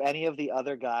 Okay. Do any of the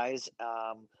other guys,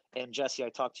 and Jesse, I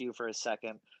talked to you for a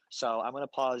second, so I'm going to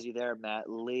pause you there, Matt.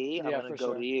 Lee, I'm going to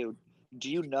go to you.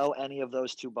 Do you know any of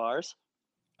those two bars?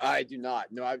 I do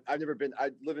not. No, I've never been.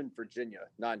 I live in Virginia,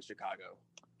 not in Chicago.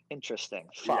 Interesting.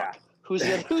 Fuck. Yeah. Who's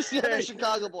the other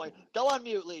Chicago boy? Go on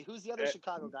mute, Lee. Who's the other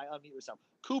Chicago guy? Unmute yourself.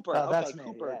 Cooper. Oh, okay, that's me.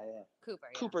 Cooper. Yeah. Cooper.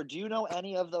 Yeah. Cooper, do you know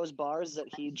any of those bars that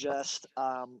he just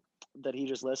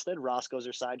listed? Roscoe's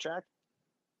or Sidetrack?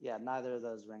 Yeah, neither of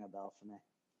those ring a bell for me.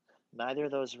 Neither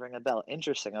of those ring a bell.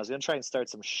 Interesting. I was gonna try and start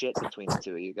some shit between the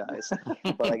two of you guys,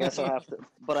 but I guess I'll have to.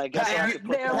 But I guess I'll have to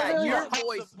put Pat, your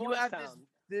voice. You have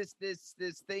this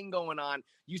thing going on.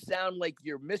 You sound like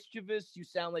you're mischievous. You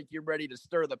sound like you're ready to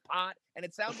stir the pot, and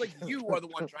it sounds like you are the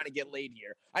one trying to get laid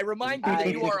here. I remind you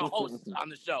that you are a host on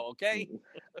the show. Okay.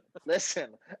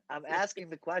 Listen, I'm asking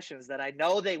the questions that I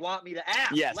know they want me to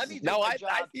ask. Yes. Let me do no, my I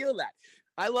job. feel that.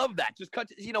 I love that. Just cut.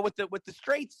 With the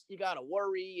straights, you gotta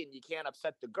worry, and you can't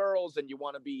upset the girls, and you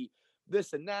want to be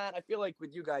this and that. I feel like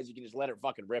with you guys, you can just let it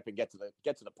fucking rip and get to the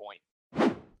point.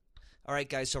 All right,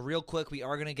 guys, so real quick, we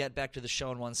are going to get back to the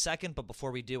show in 1 second, but before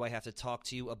we do, I have to talk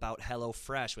to you about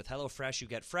HelloFresh. With HelloFresh, you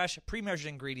get fresh, pre-measured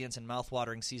ingredients and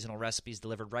mouth-watering seasonal recipes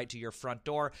delivered right to your front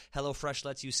door. HelloFresh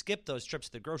lets you skip those trips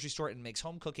to the grocery store and makes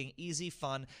home cooking easy,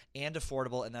 fun, and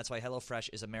affordable, and that's why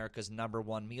HelloFresh is America's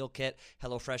 #1 meal kit.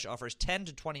 HelloFresh offers 10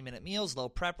 to 20-minute meals, low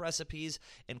prep recipes,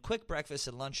 and quick breakfasts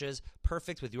and lunches,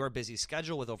 perfect with your busy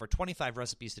schedule. With over 25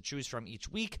 recipes to choose from each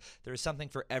week, there is something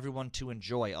for everyone to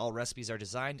enjoy. All recipes are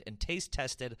designed and taste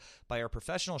tested by our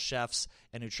professional chefs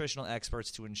and nutritional experts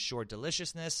to ensure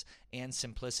deliciousness and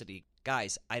simplicity.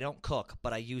 Guys, I don't cook,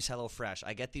 but I use HelloFresh.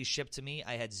 I get these shipped to me.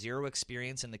 I had zero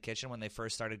experience in the kitchen when they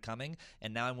first started coming,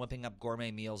 and now I'm whipping up gourmet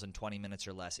meals in 20 minutes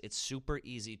or less. It's super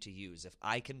easy to use. If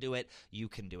I can do it, you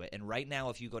can do it. And right now,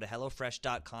 if you go to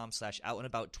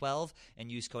HelloFresh.com/outandabout12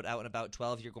 and use code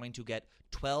outandabout12, you're going to get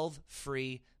 12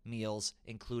 free meals,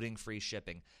 including free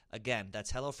shipping. Again,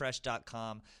 that's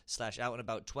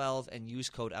HelloFresh.com/outandabout12 and use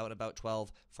code outandabout12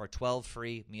 for 12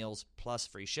 free meals plus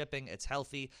free shipping. It's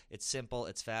healthy, it's simple,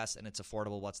 it's fast, and it's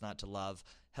affordable. What's not to love?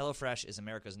 HelloFresh is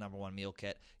America's #1 meal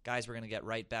kit. Guys, we're going to get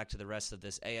right back to the rest of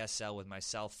this ASL with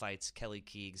myself, Feits, Kelly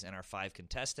Keegs, and our 5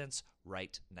 contestants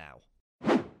right now.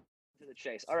 To the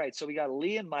chase. All right, so we got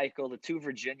Lee and Michael, the two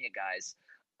Virginia guys.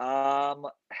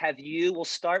 We'll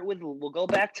go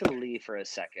back to Lee for a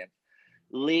second.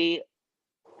 Lee,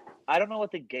 I don't know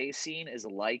what the gay scene is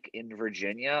like in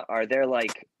Virginia. Are there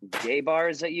like gay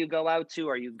bars that you go out to?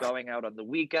 Are you going out on the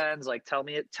weekends? Like, tell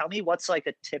me what's like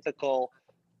a typical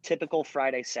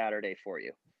Friday, Saturday for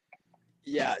you.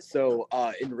 Yeah, so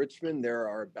in Richmond, there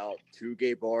are about 2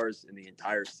 gay bars in the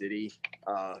entire city.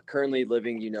 Currently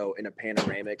living, in a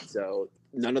panoramic, so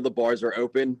none of the bars are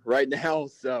open right now.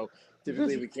 So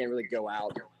typically we can't really go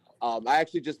out. I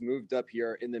actually just moved up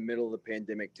here in the middle of the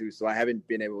pandemic too, so I haven't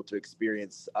been able to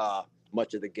experience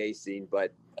much of the gay scene.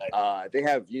 But they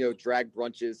have, drag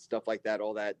brunches, stuff like that,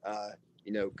 all that,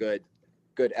 good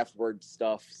F word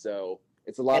stuff. So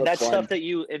it's a lot of fun. And that's stuff that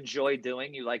you enjoy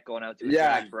doing. You like going out to a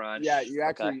drag brunch. Yeah, you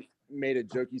actually made a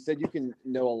joke. You said you can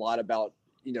know a lot about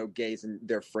gays and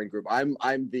their friend group. I'm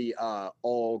the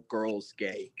all girls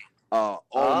gay. All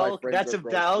my friends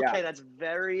That's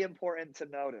very important to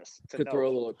notice. To throw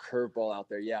a little curveball out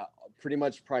there, yeah, pretty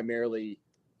much primarily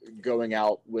going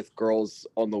out with girls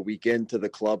on the weekend to the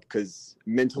club, because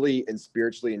mentally and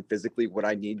spiritually and physically, what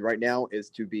I need right now is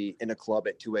to be in a club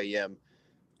at 2 a.m.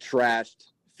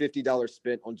 trashed, $50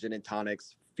 spent on gin and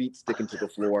tonics, feet sticking to the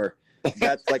floor.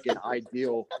 That's like an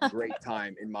ideal great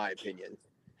time, in my opinion.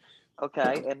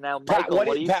 Okay, and now Michael,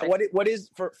 what is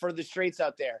for the straights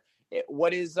out there?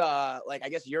 What is I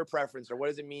guess your preference, or what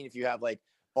does it mean if you have like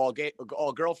all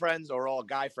girlfriends or all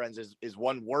guy friends? Is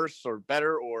one worse or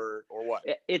better or what?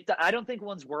 I don't think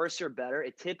one's worse or better.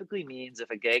 It typically means if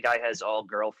a gay guy has all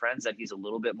girlfriends that he's a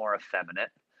little bit more effeminate.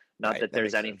 Not that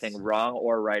there's anything wrong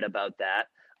or right about that.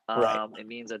 It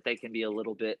means that they can be a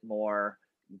little bit more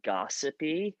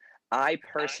gossipy. I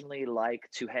personally like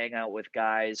to hang out with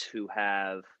guys who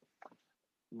have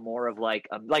more of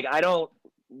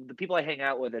the people I hang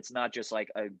out with, it's not just like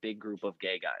a big group of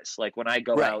gay guys. Like when I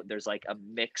go out, there's like a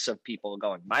mix of people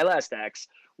going. My last ex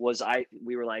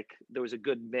there was a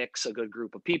good mix, a good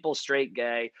group of people, straight,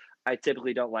 gay. I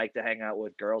typically don't like to hang out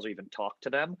with girls or even talk to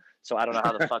them. So I don't know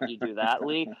how the fuck you do that,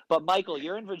 Lee. But Michael,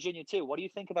 you're in Virginia too. What do you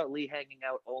think about Lee hanging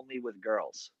out only with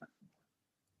girls?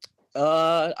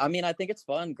 I mean, I think it's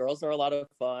fun. Girls are a lot of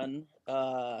fun.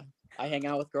 I hang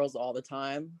out with girls all the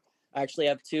time. I actually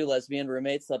have 2 lesbian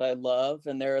roommates that I love,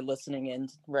 and they're listening in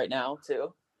right now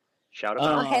too. Shout out!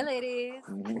 Oh, hey, ladies.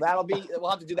 We'll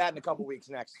have to do that in a couple weeks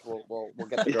next. We'll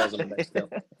get the girls in the mix too.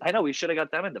 I know we should have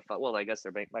got them into. Well, I guess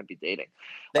they might be dating.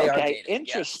 They are dating.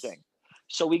 Interesting. Yes.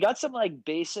 So we got some like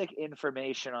basic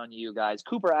information on you guys.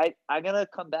 Cooper, I'm gonna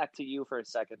come back to you for a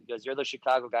second because you're the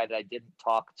Chicago guy that I didn't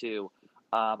talk to.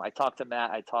 I talked to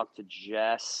Matt. I talked to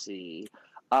Jesse.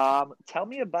 Tell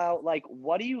me about like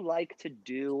what do you like to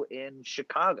do in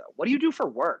Chicago? What do you do for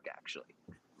work, actually?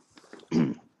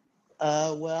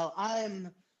 Well,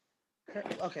 I'm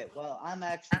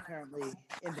actually currently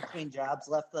in between jobs.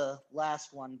 Left the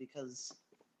last one because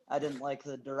I didn't like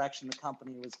the direction the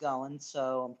company was going,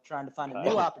 so I'm trying to find a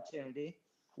new opportunity.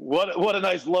 What a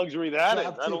nice luxury that is.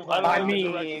 I don't know I the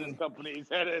mean- direction this company's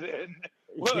headed in.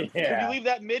 Did Yeah. you leave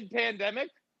that mid-pandemic?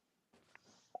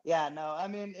 Yeah, no, I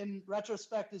mean, in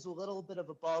retrospect, it's a little bit of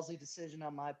a ballsy decision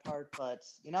on my part, but,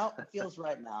 it feels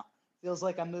right now. Feels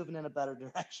like I'm moving in a better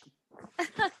direction.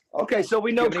 Okay, so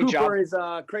we know Do you have any Cooper is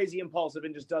crazy impulsive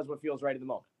and just does what feels right at the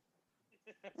moment.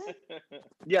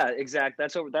 Yeah, exactly.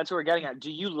 That's what we're getting at.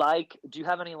 Do you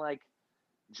have any like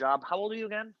job? How old are you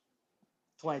again?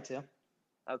 22.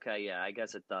 Okay, yeah, I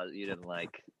guess it does. You didn't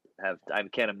like have. I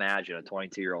can't imagine a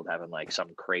 22-year-old having like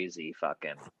some crazy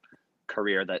fucking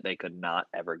career that they could not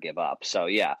ever give up. So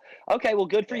yeah, okay, well,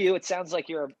 good for you. It sounds like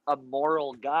you're a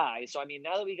moral guy. So I mean,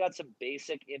 now that we got some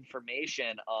basic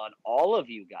information on all of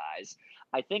you guys,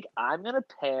 I think I'm gonna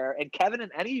pair. And Kevin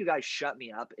and any of you guys, shut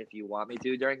me up if you want me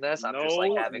to during this. I'm just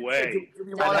like having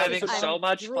I'm having so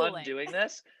much fun doing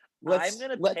this. I'm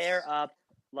gonna pair up.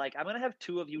 Like I'm gonna have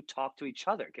 2 of you talk to each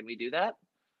other. Can we do that?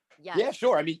 Yes. Yeah,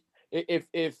 sure. I mean, if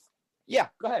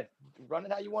go ahead, run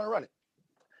it how you want to run it.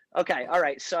 Okay, all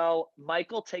right. So,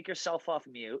 Michael, take yourself off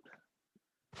mute.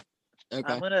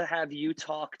 Okay. I'm going to have you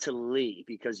talk to Lee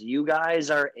because you guys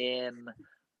are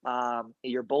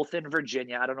you're both in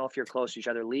Virginia. I don't know if you're close to each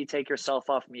other. Lee, take yourself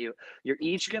off mute. You're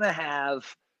each going to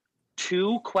have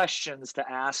 2 questions to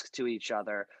ask to each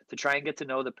other to try and get to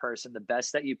know the person the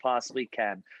best that you possibly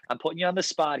can. I'm putting you on the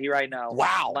spot here right now.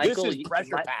 Wow, Michael, this is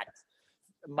pressure-packed.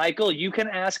 Michael, you can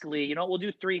ask Lee. You know, we'll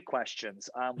do 3 questions.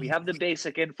 We have the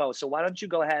basic info, so why don't you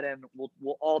go ahead and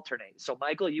we'll alternate. So,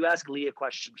 Michael, you ask Lee a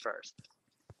question first.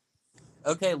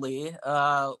 Okay, Lee.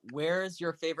 Where is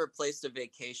your favorite place to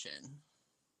vacation?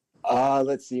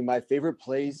 Let's see. My favorite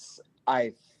place,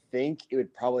 I think it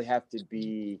would probably have to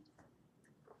be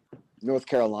North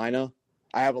Carolina.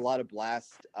 I have a lot of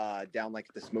blast down like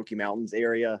the Smoky Mountains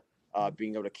area.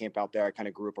 Being able to camp out there, I kind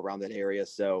of grew up around that area,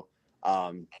 so.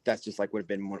 That's just like would have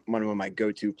been one of my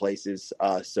go-to places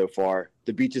so far.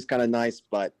 The beach is kind of nice,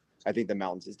 but I think the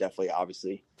mountains is definitely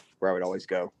obviously where I would always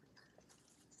go.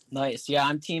 Nice. Yeah,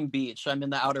 I'm Team Beach. I'm in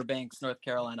the Outer Banks, North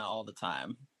Carolina all the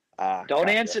time. Don't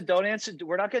answer.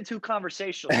 We're not getting too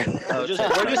conversational. We're just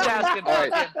asking. All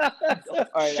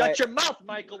right, Shut your mouth,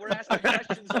 Michael. We're asking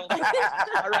questions only.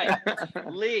 All right,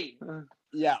 Lee.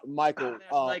 Yeah, Michael.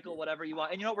 Michael, whatever you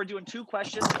want. And you know what? We're doing 2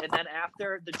 questions, and then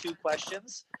after the 2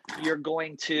 questions, you're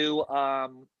going to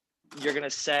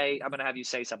say, I'm going to have you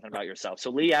say something about yourself. So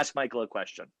Lee, ask Michael a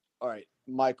question. All right,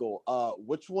 Michael.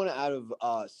 Which one out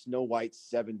of Snow White's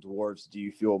 7 dwarfs do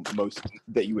you feel most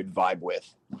that you would vibe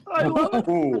with? I love it.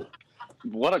 Ooh,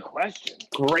 what a question!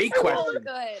 Great question.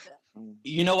 Good.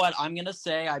 You know what? I'm gonna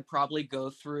say I probably go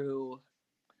through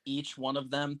each one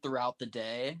of them throughout the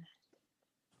day.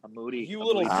 A moody, you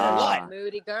little slut.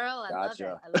 Moody girl. I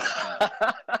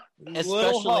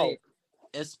love it.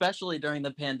 Especially during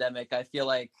the pandemic, I feel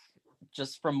like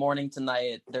just from morning to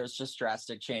night, there's just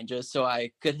drastic changes. So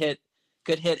I could hit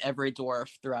every dwarf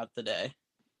throughout the day.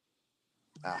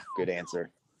 Good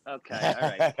answer. Okay, all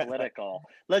right, political.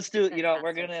 Let's do. You know,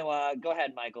 we're gonna go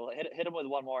ahead, Michael. Hit him with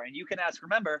one more, and you can ask.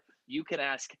 Remember, you can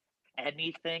ask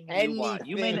anything you want.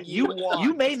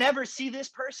 You may never see this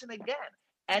person again.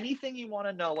 Anything you want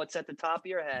to know, what's at the top of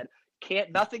your head.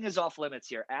 Nothing is off limits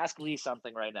here. Ask Lee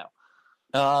something right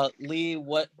now. Lee,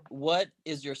 what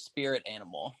is your spirit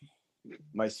animal?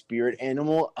 My spirit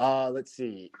animal? Let's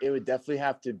see. It would definitely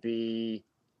have to be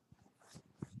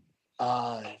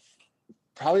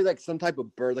probably like some type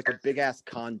of bird, like a big ass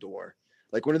condor.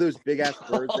 Like one of those big ass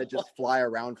birds that just fly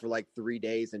around for like 3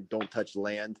 days and don't touch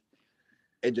land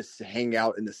and just hang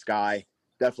out in the sky.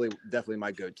 Definitely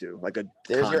my go-to. Like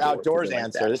there's your outdoors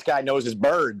answer. This guy knows his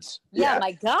birds. Yeah,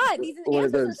 my God, these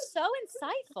answers are so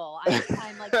insightful.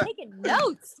 I'm like taking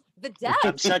notes. The depth.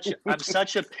 I'm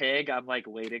such a pig. I'm like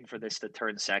waiting for this to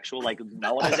turn sexual. Like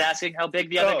no one is asking how big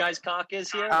the other guy's cock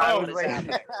is here.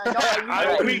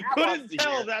 We couldn't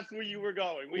tell that's where you were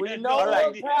going. We know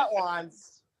what Pat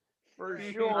wants for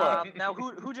sure. Now,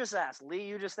 who just asked? Lee,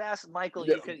 you just asked. Michael,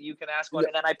 Yeah. you can ask one,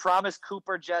 and then I promise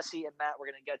Cooper, Jesse, and Matt, we're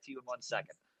gonna get to you in 1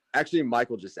 second. Actually,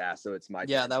 Michael just asked, so it's my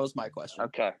Yeah, turn. that was my question.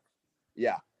 Okay.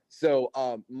 Yeah. So,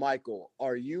 Michael,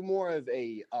 are you more of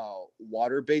a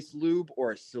water-based lube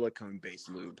or a silicone-based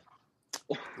lube?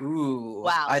 Ooh.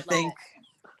 Wow, I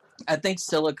love think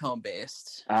silicone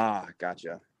based. Ah,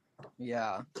 gotcha.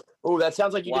 Yeah. Oh, that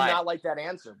sounds like you Why? did not like that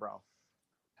answer, bro.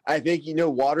 I think,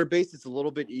 water-based, it's a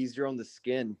little bit easier on the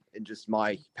skin in just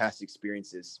my past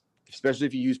experiences. Especially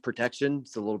if you use protection,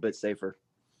 it's a little bit safer.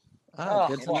 Oh,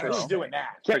 good to fuck, know. who's doing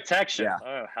that? Protection. Yeah.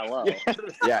 Oh, hello.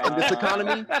 Yeah, in this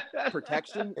economy,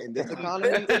 protection, in this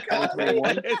economy,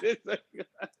 2021.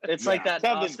 It's like that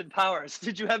Austin Powers.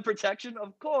 Did you have protection?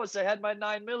 Of course, I had my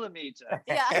 9mm.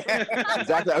 Yeah.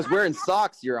 Exactly. I was wearing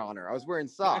socks, Your Honor. I was wearing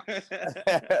socks.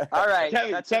 All right,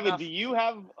 Kevin, do you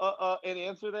have an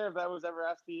answer there if that was ever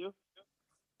asked to you?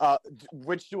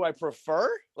 Which do I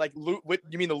prefer? Like, lube,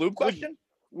 you mean the lube question?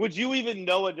 Would you even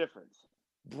know a difference?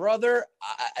 Brother,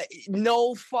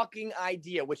 no fucking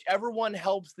idea. Whichever one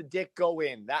helps the dick go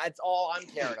in. That's all I'm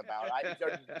caring about.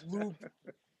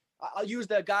 I'll use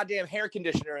the goddamn hair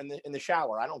conditioner in the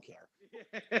shower. I don't care.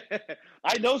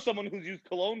 I know someone who's used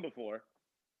cologne before.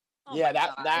 Oh Yeah,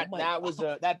 my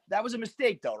God. that was a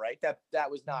mistake though, right? That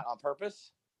was not on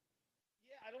purpose.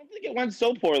 Yeah, I don't think it went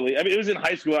so poorly. I mean, it was in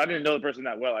high school. I didn't know the person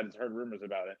that well. I just heard rumors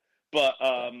about it. But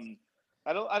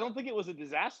I don't think it was a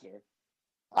disaster.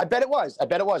 I bet it was,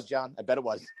 John. I bet it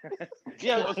was.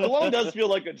 Yeah, cologne does feel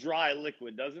like a dry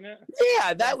liquid, doesn't it?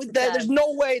 Yeah, there's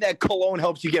no way that cologne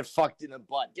helps you get fucked in the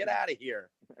butt. Get out of here.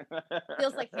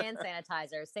 Feels like hand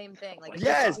sanitizer. Same thing. Like it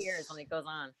Yes. disappears when it goes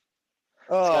on.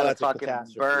 Oh, that's a fucking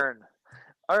catastrophe. burn.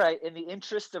 All right, in the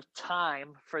interest of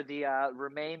time, for the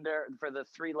for the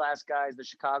three last guys, the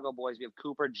Chicago boys, we have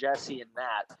Cooper, Jesse, and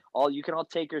Matt. You can all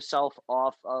take yourself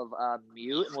off of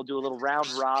mute, and we'll do a little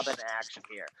round robin action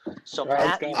here. So,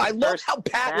 Matt, I love how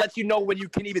Pat lets you know when you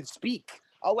can even speak.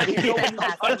 I'll let you know when you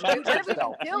can What are we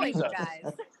yourself. doing, Jesus.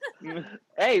 guys?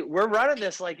 Hey, we're running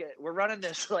this like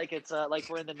it's like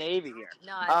we're in the Navy here.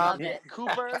 No, I love it.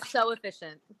 Cooper, So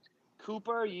efficient.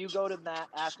 Cooper, you go to Matt,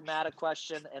 ask Matt a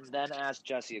question, and then ask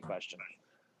Jesse a question.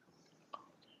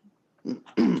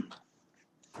 All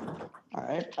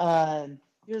right.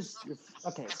 Here's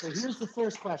the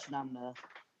first question I'm gonna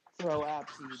throw out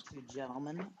to you two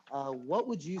gentlemen. What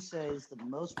would you say is the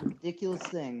most ridiculous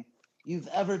thing you've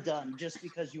ever done just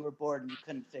because you were bored and you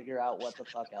couldn't figure out what the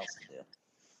fuck else to do?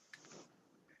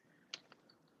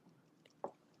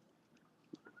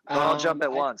 I'll jump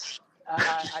at once.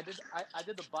 I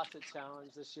did the busted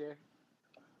challenge this year.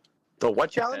 The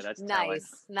what challenge? That's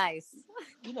Nice.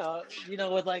 You know,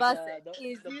 with like Bust the it.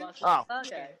 Is you busted. Oh.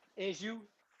 fucking. Yeah, is you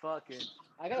fucking?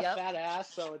 I got Yep. a fat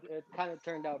ass, so it kind of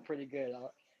turned out pretty good.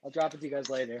 I'll drop it to you guys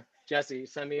later. Jesse,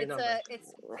 send me your number.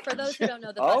 It's for those who don't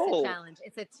know the busted challenge.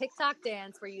 It's a TikTok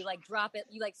dance where you like drop it.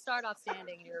 You like start off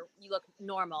standing, you look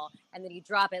normal, and then you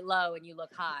drop it low and you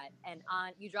look hot. And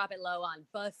you drop it low on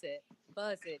bust it.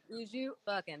 Is you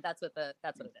fucking? That's what it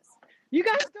is. You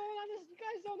guys don't know this? You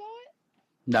guys don't know it?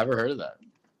 Never heard of that.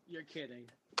 You're kidding.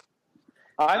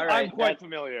 I'm quite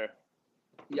familiar.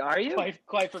 Are you?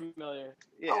 Quite familiar.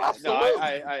 Yeah, no,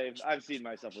 I've seen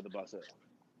myself with a busset.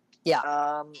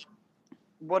 Yeah.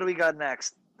 What do we got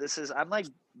next? I'm like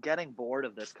getting bored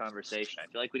of this conversation. I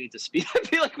feel like we need to speed. I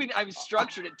feel like I've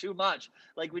structured it too much.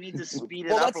 Like we need to speed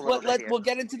it up a little bit here. We'll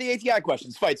get into the ATI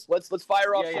questions. Fights. Let's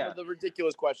fire off Yeah, some yeah. of the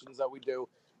ridiculous questions that we do,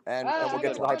 and I we'll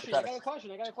get to the I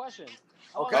hypothetical. got a question.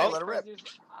 Okay, let it rip.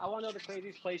 I want to know the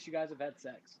craziest place you guys have had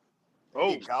sex. There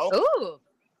you go. Ooh.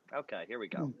 Okay, here we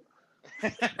go.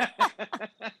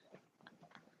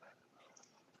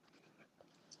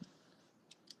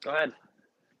 Go ahead.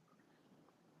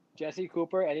 Jesse,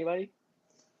 Cooper, anybody?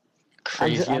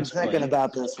 I'm thinking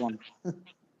about this one.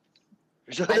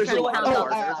 There's a lot I've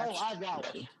more.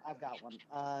 I've got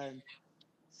one.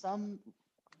 Some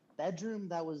bedroom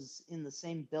that was in the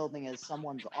same building as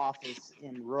someone's office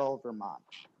in rural Vermont.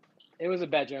 It was a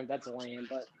bedroom. That's lame,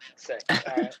 but sick. All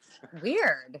right.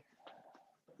 Weird.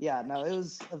 Yeah, no, it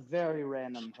was a very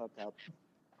random hookup.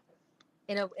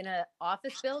 In a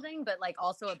office building, but like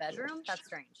also a bedroom. That's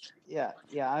strange. Yeah,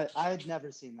 I had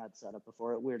never seen that setup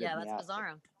before. It weirded Yeah, me that's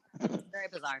out. bizarro. Very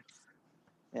bizarre.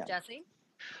 Yeah. Jesse.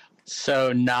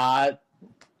 So not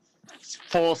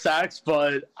full sex,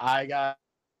 but I got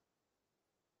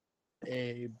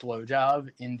a blowjob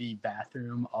in the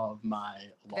bathroom of my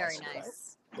law Very school.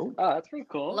 nice. Oh, that's pretty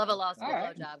cool. Love a law school All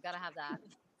right. blowjob. Gotta have that.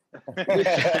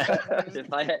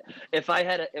 if I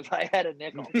had a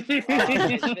nickel,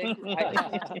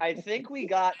 I think we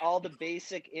got all the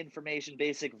basic information,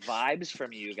 basic vibes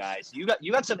from you guys. You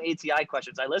got some ATI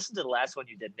questions. I listened to the last one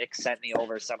you did. Nick sent me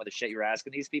over some of the shit you were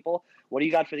asking these people. What do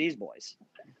you got for these boys?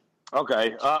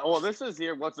 Okay. Well, this is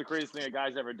here. What's the craziest thing a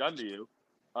guy's ever done to you?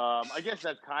 I guess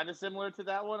that's kind of similar to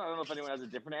that one. I don't know if anyone has a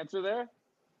different answer there.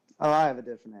 Oh, I have a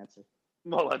different answer.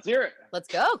 Well, let's hear it. Let's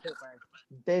go, Cooper.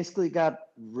 Basically got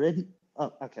ridden.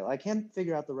 Oh, okay. Well, I can't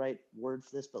figure out the right word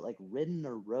for this, but like ridden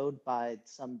or rode by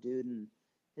some dude in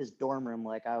his dorm room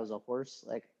like I was a horse.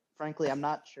 Like, frankly, I'm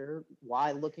not sure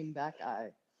why. Looking back, I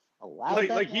allowed that.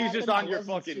 Like to he was just happen. on your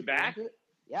fucking back.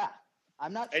 Yeah,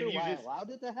 I'm not sure And you why just- I allowed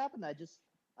it to happen. I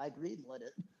agreed and let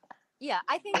it. Yeah,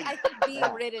 I think being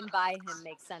ridden by him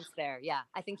makes sense there. Yeah,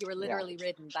 I think you were literally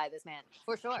ridden by this man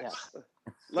for sure. Yes.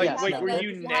 Like, Yes, were no.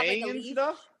 you neighing and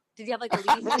stuff? Did you have like a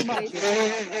leash? Pretty much.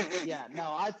 Yeah.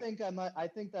 No, I think that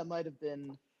might have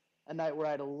been a night where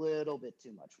I had a little bit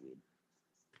too much weed.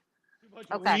 Too much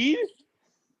Okay. weed?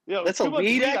 Yo, That's too a much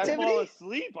weed I activity? fall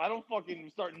asleep. I don't fucking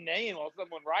start neighing while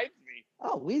someone rides me.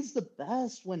 Oh, weed's the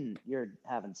best when you're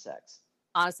having sex.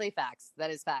 Honestly, facts. That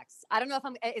is facts. I don't know if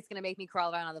it's going to make me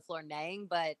crawl around on the floor neighing,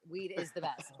 but weed is the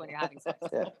best when you're having sex.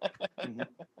 Yeah. Mhm.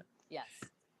 Yes.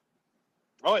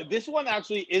 Oh, wait, this one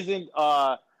actually isn't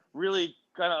really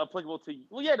kind of applicable to you.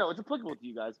 Well, yeah, no, it's applicable to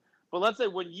you guys. But let's say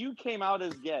when you came out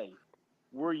as gay,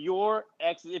 were your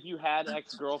ex, if you had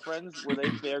ex-girlfriends, were they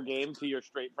fair game to your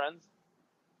straight friends?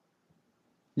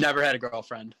 Never had a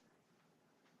girlfriend.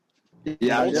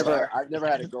 Yeah, I've never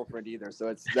had a girlfriend either,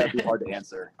 so that'd be hard to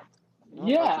answer.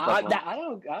 Yeah, I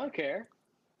don't care.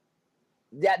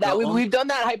 Yeah, we've done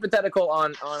that hypothetical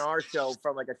on our show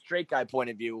from like a straight guy point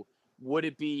of view. Would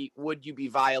you be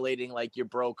violating like your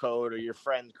bro code or your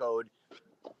friend code?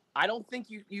 I don't think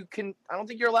you can. I don't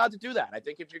think you're allowed to do that. I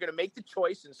think if you're going to make the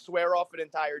choice and swear off an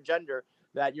entire gender,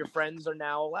 that your friends are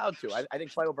now allowed to. I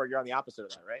think Feidelberg, you're on the opposite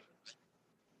of that, right?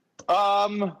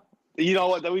 You know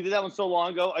what? We did that one so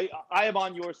long ago. I am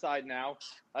on your side now.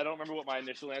 I don't remember what my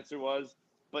initial answer was,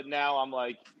 but now I'm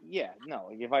like, yeah, no.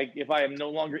 Like if I am no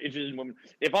longer interested in women,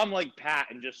 if I'm like Pat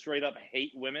and just straight up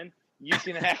hate women, you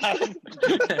can have.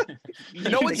 You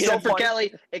know what's so funny?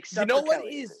 Kelly, You know what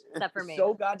is Except for me.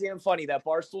 so goddamn funny that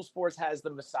Barstool Sports has the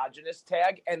misogynist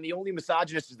tag, and the only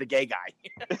misogynist is the gay guy.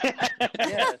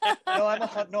 Yeah. No, I'm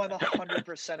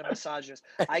 100% a misogynist.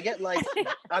 I get like,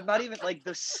 I'm not even like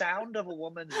the sound of a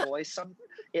woman's voice.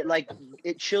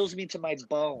 It chills me to my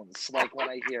bones. Like when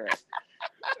I hear it,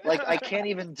 like I can't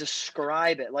even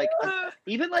describe it. Like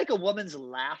even like a woman's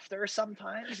laughter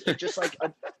sometimes, it just like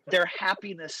their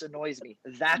happiness annoys me.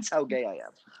 That's how gay I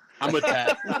am. I'm with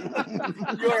that.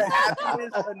 Your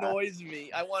happiness annoys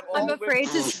me. I want all I'm afraid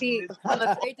to women- speak. I'm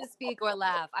afraid to speak or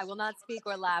laugh. I will not speak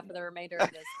or laugh for the remainder of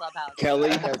this clubhouse. Kelly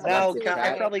has No, left the I'm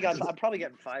chat. probably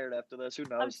getting fired after this. Who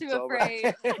knows? I'm It's too over.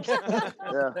 afraid.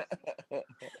 Yeah.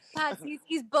 Pat,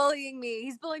 he's bullying me.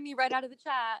 He's bullying me right out of the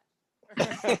chat.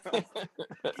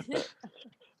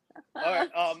 All right.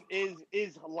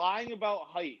 Is lying about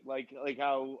height like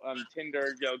how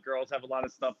Tinder, girls have a lot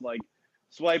of stuff like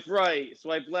swipe right,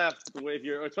 swipe left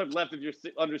swipe left if you're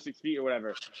under 6 feet or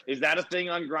whatever. Is that a thing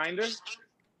on Grindr?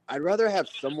 I'd rather have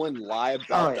someone lie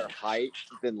about their height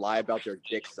than lie about their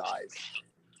dick size.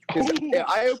 Because if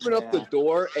I open up the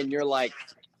door and you're like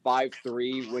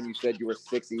 5'3" when you said you were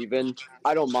 6 even,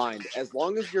 I don't mind. As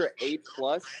long as you're 8+,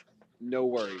 no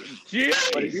worries.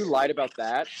 Jeez. But if you lied about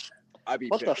that, I'd be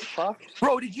What the pissed. fuck?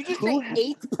 Bro, did you just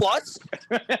say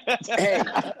 8+? Hey,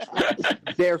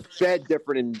 they're fed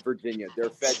different in Virginia. They're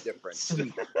fed different.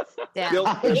 Damn.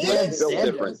 Built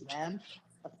different. Man.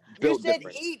 You Built said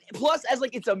different. 8+ as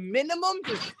like it's a minimum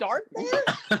to start there?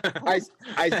 I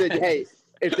said, hey,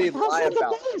 if they How's lie that the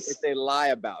about it, base? if they lie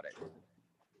about it.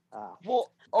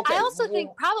 Well, okay. I also well,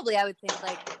 think probably I would think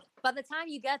like by the time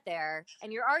you get there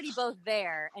and you're already both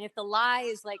there, and if the lie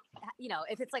is like,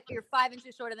 if it's like you're 5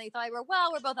 inches shorter than you thought you were,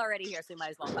 well, we're both already here, so we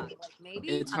might as well talk. Like maybe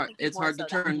It's I'm hard. thinking It's more hard to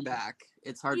so that. turn back.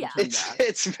 It's hard Yeah. to turn back.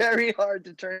 It's very hard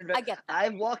to turn back. I get that.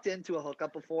 I've walked into a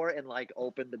hookup before and like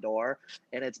opened the door,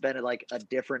 and it's been like a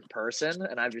different person,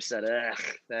 and I've just said, "Ugh,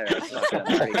 there, it's not gonna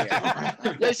be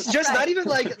here." It's just not even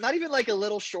like a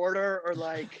little shorter or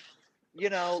like.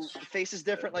 Face is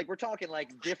different. Like we're talking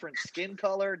like different skin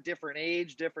color, different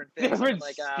age, different things. Different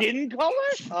like, skin color?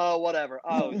 Oh, whatever.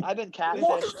 Oh, I've been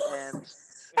catfished,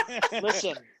 and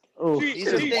listen,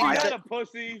 these are She things had that a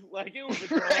pussy. Like it was a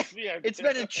girl. it's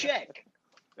been a chick.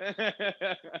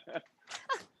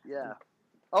 Yeah.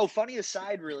 Oh, funny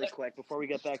aside, really quick, before we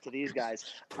get back to these guys,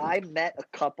 I met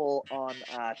a couple on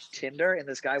Tinder, and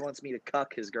this guy wants me to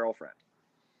cuck his girlfriend.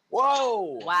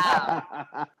 Whoa! Wow.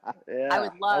 Yeah. I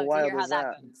would love to hear how is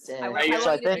that goes. I Damn. want Hey, you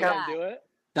so I to think do I'm that. do it.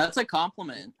 That's a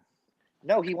compliment.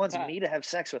 No, he wants me to have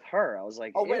sex with her. I was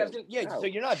like, Oh wait, ew, no. So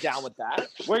you're not down with that?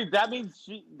 Wait, that means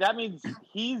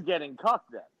he's getting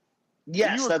cucked then.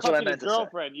 Yes, if you were that's what I cucking meant his to say.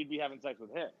 girlfriend, you'd be having sex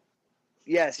with him.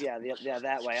 Yes, yeah,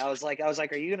 that way. I was like,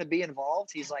 are you gonna be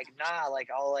involved? He's like, nah, like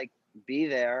I'll like be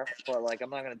there, but like I'm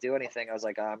not gonna do anything. I was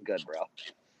like, I'm good, bro.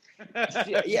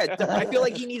 Yeah, I feel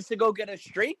like he needs to go get a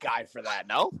straight guy for that.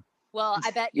 No. Well,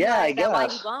 I bet. I bet why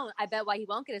he won't. I bet why he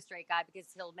won't get a straight guy because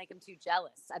he'll make him too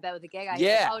jealous. I bet with a gay guy, he's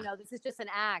like, oh no, this is just an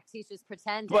act. He's just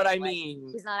pretending. But I like, mean,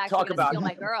 he's not actually going to steal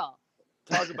my girl.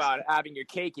 Talk about having your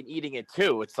cake and eating it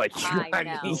too. It's like,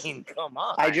 I mean, come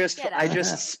on. I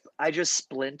just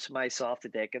splint my soft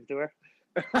dick into her.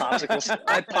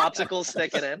 I popsicle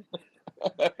stick it in.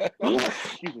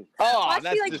 Watch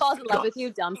he like falls in love with you,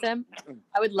 dumps him.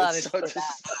 I would love it for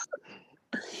that.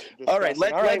 All right,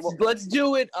 let's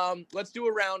do it. Let's do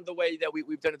a round the way that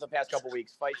we've done it the past couple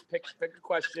weeks. Fights, pick a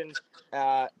question.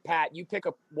 Pat, you pick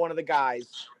one of the guys.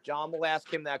 John will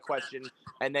ask him that question,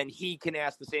 and then he can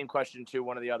ask the same question to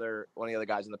one of the other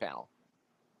guys in the panel.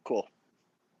 Cool.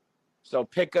 So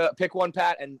pick one,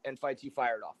 Pat, and Fights, you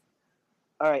fire it off.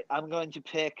 All right, I'm going to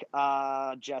pick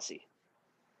Jesse.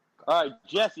 All right,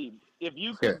 Jesse, if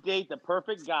you could date the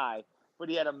perfect guy, but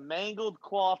he had a mangled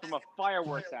claw from a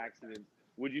fireworks accident,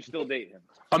 would you still date him?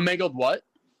 A mangled what?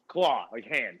 Claw, like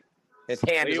hand. His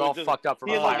hand is all fucked up from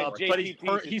a fireworks. But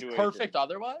he's perfect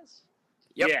otherwise?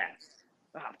 Yep. Yeah.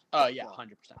 Oh, yeah,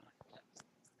 100%.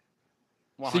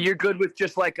 So you're good with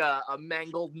just like a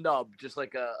mangled nub, just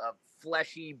like a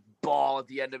fleshy ball at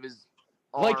the end of his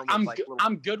arm. Like with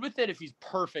I'm good with it if he's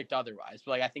perfect otherwise.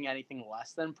 But like I think anything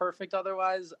less than perfect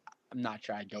otherwise, I'm not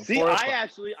sure I'd go for it.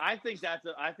 I think that's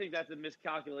a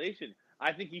miscalculation.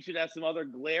 I think he should have some other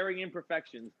glaring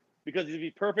imperfections because if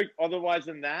he's perfect otherwise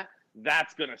than that,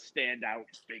 that's gonna stand out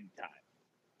big time.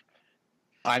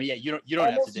 I mean, yeah, you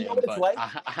don't have to do it, but like?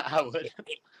 I would.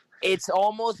 It's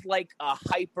almost like a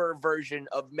hyper version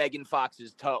of Megan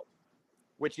Fox's toe,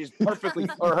 which is perfectly,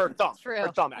 or her thumb. True.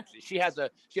 Her thumb actually. She has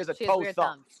a toe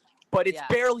thumb, but it's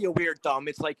barely a weird thumb.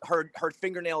 It's like her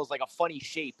fingernail is like a funny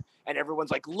shape, and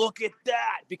everyone's like, "Look at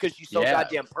that," because she's so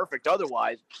goddamn perfect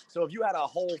otherwise. So if you had a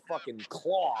whole fucking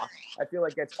claw, I feel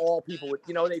like that's all people would,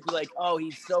 they'd be like, "Oh,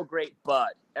 he's so great,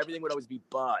 but everything would always be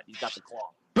but. He's got the claw."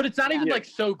 But it's not even like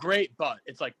so great, but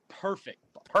it's like perfect.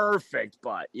 Perfect,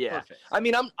 but yeah. Perfect. I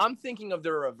mean, I'm thinking of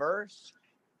the reverse.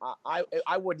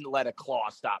 I wouldn't let a claw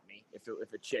stop me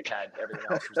if a chick had everything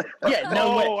else.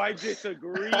 I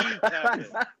disagree, Kevin.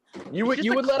 You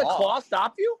would let a claw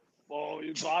stop you? Oh,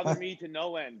 it bother me to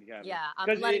no end, Kevin. Yeah,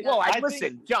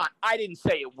 listen, John. I didn't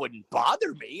say it wouldn't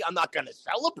bother me. I'm not going to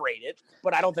celebrate it,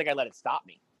 but I don't think I'd let it stop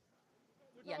me.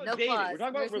 Yeah, no claws.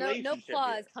 There's no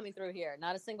claws coming through here.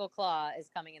 Not a single claw is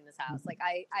coming in this house. Like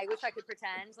I wish I could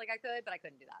pretend like I could, but I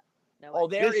couldn't do that. No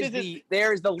way.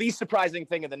 There is the least surprising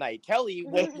thing of the night. Kelly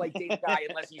won't date a guy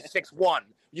unless he's 6'1".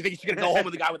 You think she's gonna go home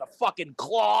with a guy with a fucking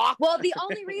claw? Well, the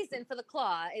only reason for the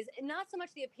claw is not so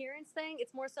much the appearance thing.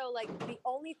 It's more so like the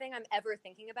only thing I'm ever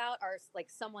thinking about are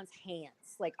like someone's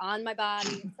hands, like on my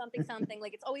body, something.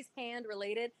 Like it's always hand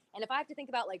related. And if I have to think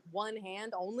about like one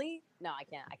hand only, no, I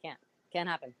can't. Can't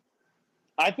happen.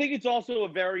 I think it's also a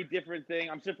very different thing.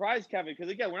 I'm surprised, Kevin, because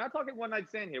again, we're not talking one night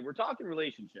stand here. We're talking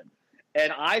relationship.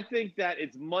 And I think that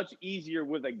it's much easier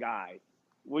with a guy.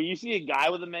 When you see a guy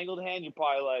with a mangled hand, you're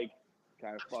probably like,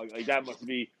 kind of fuck, like that must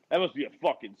be a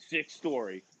fucking sick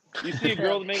story. You see a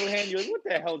girl with a mangled hand, you're like, what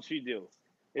the hell did she do?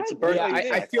 It's a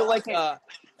birthday. I feel like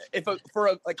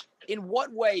in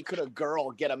what way could a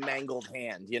girl get a mangled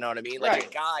hand? You know what I mean? Like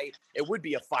a guy, it would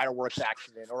be a fireworks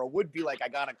accident, or it would be like I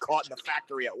got caught in the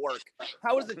factory at work.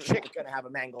 How is a chick gonna have a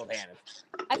mangled hand?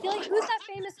 I feel like who's that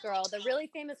famous girl? The really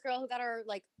famous girl who got her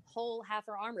like whole half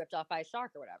her arm ripped off by a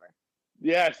shark or whatever.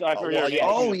 Yes, I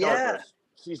forget.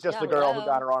 She's just the girl who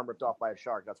got her arm ripped off by a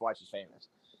shark. That's why she's famous.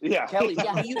 Yeah, Kelly,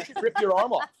 you should rip your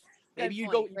arm off. Maybe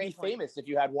you'd be famous if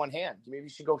you had one hand. Maybe you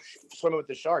should go swimming with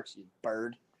the sharks, you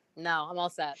bird. No, I'm all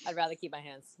set. I'd rather keep my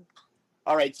hands.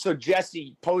 All right, so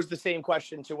Jesse, pose the same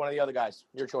question to one of the other guys.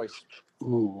 Your choice.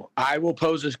 Ooh, I will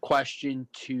pose this question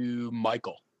to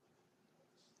Michael.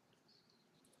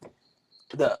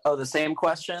 The same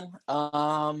question? Yeah,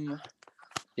 I'm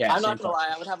not gonna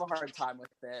lie, I would have a hard time with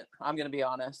it. I'm gonna be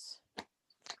honest.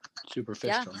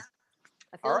 Superficial.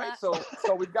 All right, so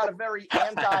we've got a very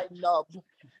anti-nub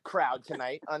crowd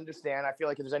tonight. Understand? I feel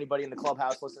like if there's anybody in the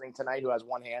clubhouse listening tonight who has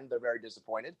one hand, they're very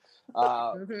disappointed.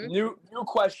 New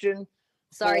question.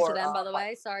 Sorry to them, by the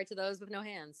way. Sorry to those with no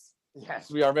hands. Yes,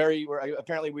 we are very.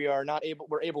 Apparently we are not able.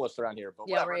 We're ableists around here. But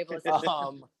yeah, whatever. we're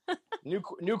ableists.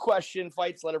 New question.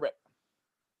 Fights. Let it rip.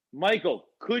 Michael,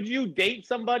 could you date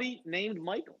somebody named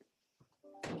Michael?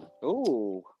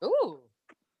 Ooh.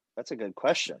 That's a good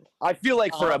question. I feel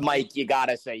like for a Mike, you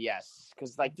gotta say yes,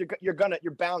 because like you're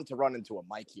bound to run into a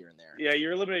Mike here and there. Yeah,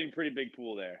 you're eliminating a pretty big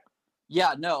pool there.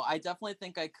 Yeah, no, I definitely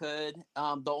think I could.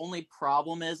 The only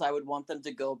problem is I would want them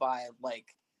to go by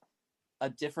like a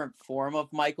different form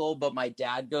of Michael, but my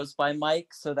dad goes by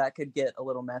Mike, so that could get a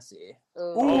little messy.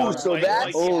 Ooh, so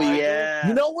that's yeah.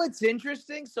 You know what's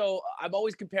interesting? So I'm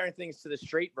always comparing things to the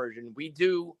straight version. We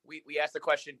ask the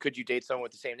question, could you date someone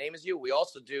with the same name as you? We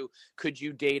also do, could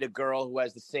you date a girl who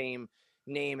has the same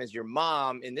name as your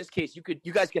mom? In this case, you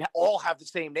guys could all have the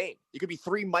same name. You could be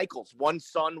 3 Michaels, one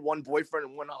son, one boyfriend,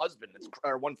 and one husband.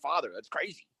 Or one father. That's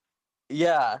crazy.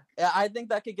 Yeah, I think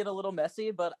that could get a little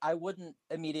messy, but I wouldn't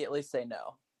immediately say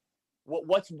no.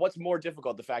 What's more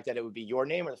difficult, the fact that it would be your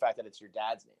name or the fact that it's your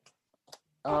dad's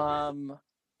name?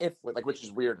 Which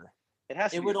is weirder?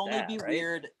 It would only be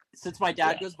weird since my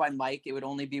dad goes by Mike. It would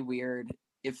only be weird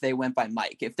if they went by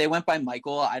Mike. If they went by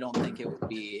Michael, I don't think it would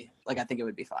be like. I think it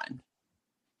would be fine.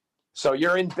 So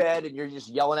you're in bed and you're just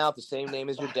yelling out the same name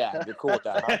as your dad. You're cool with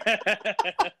that, huh?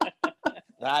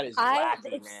 That is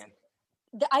wacky, man.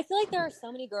 I feel like there are so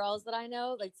many girls that I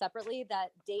know, like separately,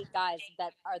 that date guys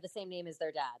that are the same name as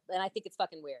their dad, and I think it's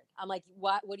fucking weird. I'm like,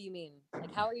 what? What do you mean?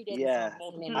 Like, how are you dating someone with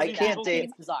the same name as your dad? Can't date.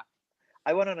 It's bizarre.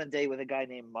 I went on a date with a guy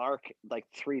named Mark, like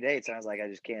 3 dates, and I was like, I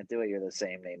just can't do it. You're the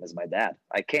same name as my dad.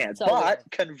 I can't. So but weird.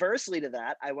 Conversely to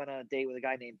that, I went on a date with a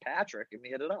guy named Patrick, and we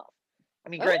hit it off. I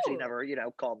mean, granted, he never,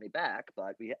 called me back,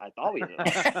 but I thought we did.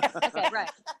 Okay, right.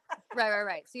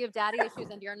 So you have daddy issues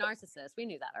and you're a narcissist. We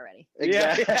knew that already.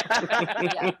 Exactly.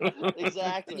 Yeah.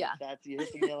 Exactly. Yeah. That's you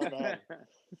hit the nail on the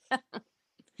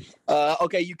head.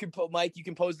 Okay, you can Mike. You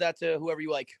can pose that to whoever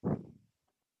you like.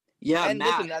 Yeah, and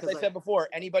Matt, listen, as I said before,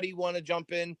 anybody want to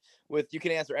jump in with? You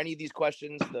can answer any of these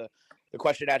questions. The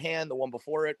question at hand, the one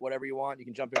before it, whatever you want. You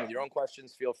can jump in with your own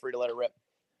questions. Feel free to let it rip.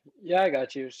 Yeah, I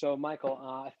got you. So, Michael,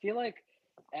 I feel like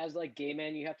as like gay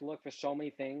man, you have to look for so many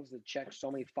things to check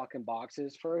so many fucking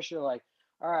boxes. First, you're like,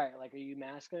 all right, like, are you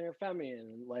masculine or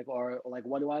feminine? Like, or like,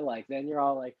 what do I like? Then you're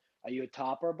all like, are you a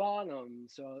top or bottom?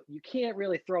 So you can't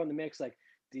really throw in the mix like,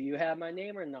 do you have my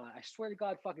name or not? I swear to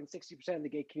God, fucking 60% of the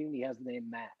gay community has the name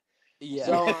Matt. Yeah.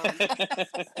 So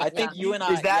I think you and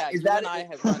I, and I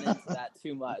have run into that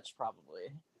too much,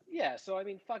 probably. Yeah, so I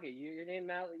mean, fuck it. Your name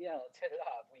Matt. Yeah, let's hit it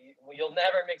up. You'll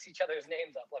never mix each other's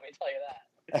names up. Let me tell you that.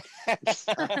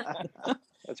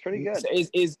 That's pretty good.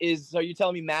 So you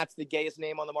telling me Matt's the gayest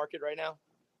name on the market right now?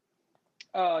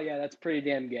 Oh yeah, that's pretty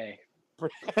damn gay.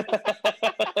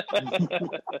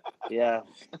 Yeah.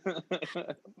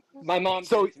 My mom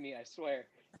said to me, I swear.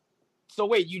 So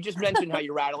wait, you just mentioned how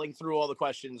you're rattling through all the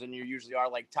questions, and you usually are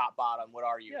like top bottom. What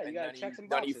are you? Yeah, you gotta check some boxes.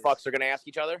 None of you fucks are gonna ask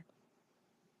each other.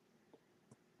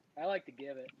 I like to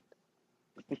give it.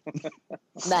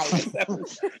 Nice.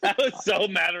 that was so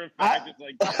matter of fact. It's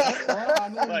like, I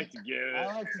like to give it.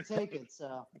 I like to take it.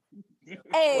 So.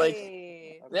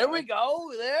 Hey. There we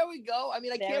go. I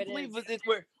mean, I can't believe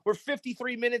we're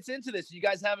 53 minutes into this. You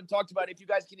guys haven't talked about if you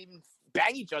guys can even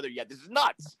bang each other yet. This is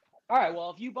nuts. All right.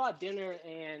 Well, if you bought dinner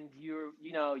and you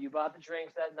bought the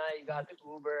drinks that night, you got the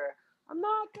Uber, I'm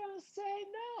not gonna say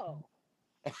no.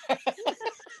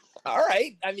 All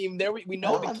right. I mean, we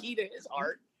know the key to his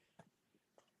heart.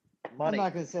 Money. I'm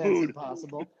not going to say it's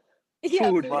impossible. Yeah,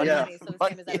 food, money. Yeah. So the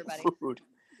same as everybody.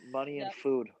 Money and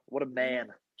food. What a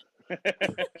man.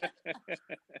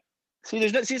 See,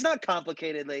 it's not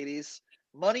complicated, ladies.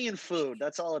 Money and food.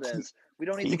 That's all it is. We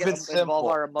don't need to involve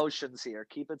our emotions here.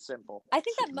 Keep it simple. I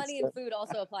think that money and food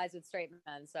also applies with straight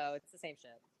men, so it's the same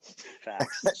shit.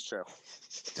 Facts. That's true.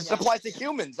 This applies to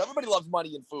humans. Everybody loves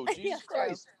money and food. Jesus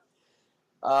Christ.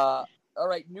 All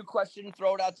right, new question.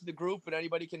 Throw it out to the group, and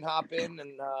anybody can hop in,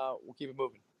 and we'll keep it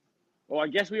moving. Well, I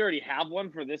guess we already have one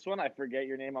for this one. I forget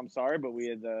your name. I'm sorry, but we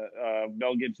had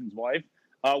Mel Gibson's wife.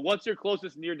 What's your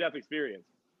closest near-death experience?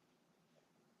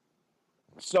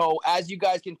 So, as you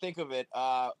guys can think of it,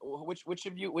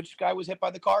 which guy was hit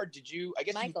by the car? Did you? I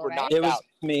guess Michael, you were right? knocked It was out.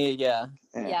 me, yeah.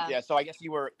 Yeah. So I guess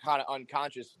you were kind of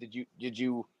unconscious. Did you?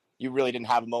 You really didn't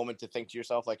have a moment to think to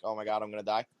yourself like, "Oh my God, I'm gonna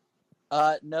die."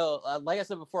 No, like I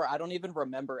said before, I don't even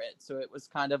remember it. So it was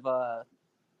kind of a,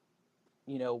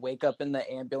 wake up in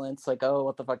the ambulance, like, oh,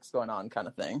 what the fuck's going on kind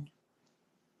of thing.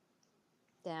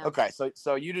 Damn. Okay,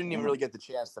 so you didn't even really get the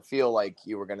chance to feel like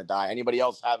you were gonna die. Anybody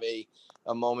else have a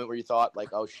moment where you thought like,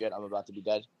 oh shit, I'm about to be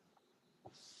dead?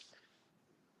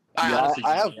 I honestly,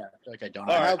 I have. yeah, I feel like I don't.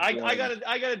 All right, have I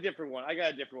got a different one.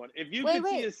 If you Wait, could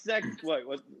see wait. a sex,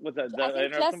 what's that? I Did I think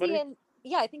interrupt somebody?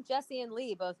 I think Jesse and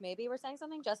Lee both maybe were saying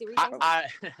something. Jesse, were you saying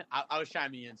something? I was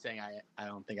chiming in saying I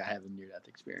don't think I have a near-death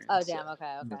experience. Oh, damn.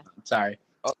 Okay. Sorry.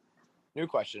 Oh, new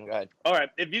question. Go ahead. All right,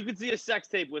 if you could see a sex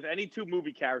tape with any two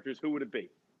movie characters, who would it be?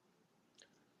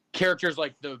 Characters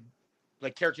like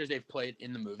characters they've played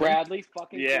in the movie. Bradley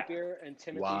fucking Yeah. Cooper and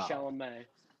Timothy Wow. Chalamet.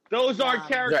 Those are Wow.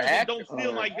 characters They're that don't actors.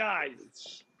 feel like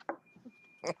guys.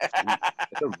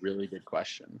 That's a really good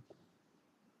question.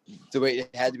 So wait,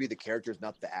 it had to be the characters,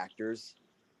 not the actors,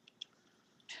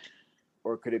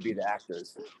 or could it be the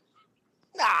actors?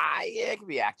 Nah, yeah, it could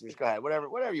be actors. Go ahead,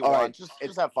 whatever you All want. right,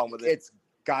 Just have fun with it. It's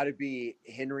got to be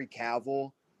Henry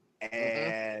Cavill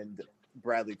and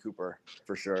Bradley Cooper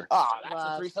for sure. Oh, that's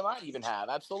Love. a threesome I'd even have.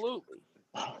 Absolutely.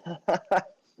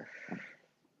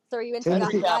 So are you into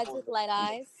Timothy guys Chalamet. with light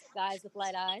eyes? Guys with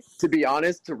light eyes? To be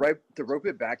honest, to rope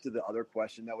it back to the other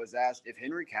question that was asked, if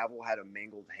Henry Cavill had a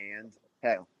mangled hand,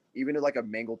 hell, even like a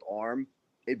mangled arm,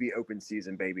 it'd be open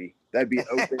season, baby. That'd be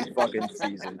open fucking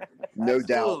season, no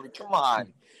doubt. Absolutely. Come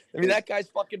on. I mean, that guy's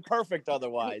fucking perfect.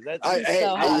 Otherwise, that's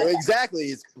Exactly.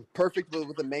 It's perfect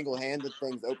with a mangled hand. The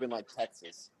thing's open like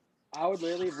Texas. I would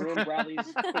literally ruin Bradley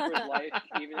Cooper's life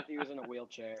even if he was in a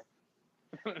wheelchair.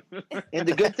 And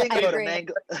the good thing I about agree.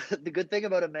 the good thing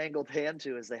about a mangled hand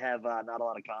too is they have not a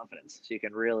lot of confidence. So you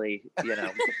can really,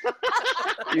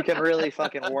 you can really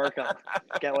fucking work on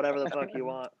get whatever the fuck you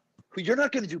want. You're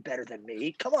not going to do better than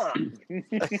me. Come on.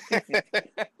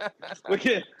 Look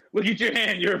at your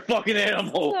hand. You're a fucking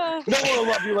animal. No one will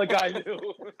love you like I do.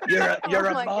 You're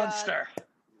Oh a my God. monster.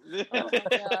 Oh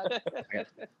my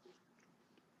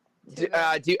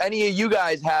God. Do any of you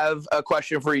guys have a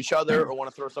question for each other or want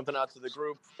to throw something out to the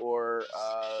group? Or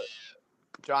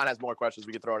John has more questions.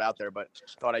 We could throw it out there, but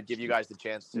thought I'd give you guys the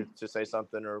chance to say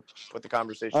something or put the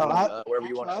conversation wherever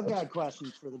you want. I've got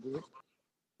questions for the group.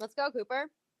 Let's go, Cooper.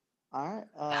 All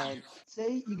right.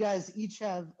 Say you guys each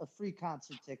have a free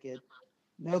concert ticket.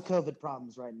 No COVID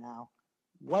problems right now.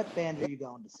 What band are you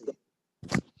going to see?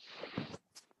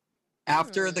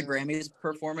 After the Grammys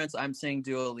performance, I'm saying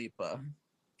Dua Lipa.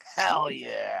 Hell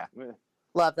yeah.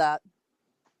 Love that.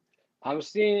 I'm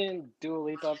seeing Dua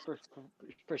Lipa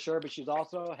for sure, but she's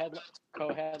also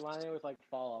co-headlining with like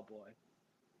Fall Out Boy.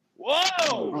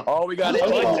 Whoa! Oh, we got an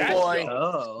Oh, emo that's boy.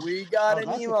 Oh. We got an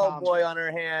that's a emo compliment. boy on our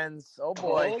hands. Oh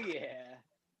boy. Oh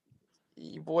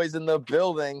yeah. Boys in the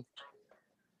building.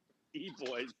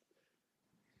 E-boys.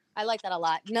 I like that a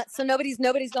lot. No, so nobody's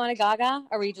going to Gaga?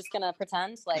 Are we just gonna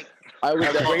pretend like? I was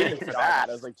waiting for that.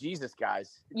 I was like, Jesus,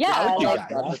 guys. Yeah. That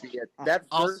like, would be it. That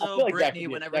first, Also, feel like that Brittany, could be-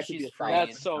 whenever that could be she's a free.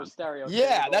 That's so stereotypical.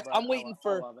 Yeah, but I'm waiting I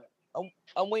for- love it.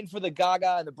 I'm waiting for the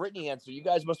Gaga and the Britney answer. You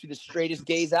guys must be the straightest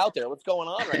gays out there. What's going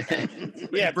on right now?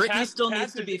 Yeah, Brittany still Pat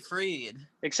needs to is- be freed.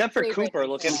 Except for Free Cooper Britney.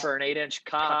 looking for an 8-inch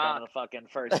cock on the fucking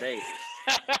first date.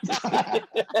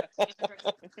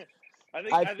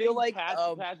 I think feel like,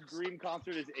 Pat's dream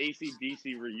concert is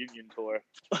AC/DC reunion tour.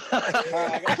 All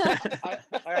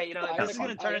right, you know, I if got this is a-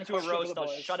 going to I turn got a into a question for roast, the I'll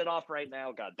boys. shut it off right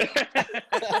now, goddamn.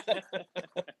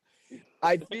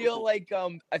 I feel like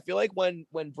when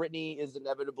Britney is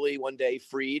inevitably one day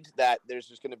freed, that there's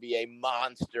just going to be a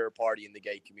monster party in the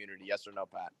gay community. Yes or no,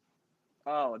 Pat?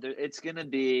 Oh, it's going to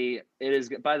be, it is,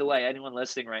 by the way, anyone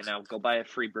listening right now, go buy a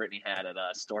free Britney hat at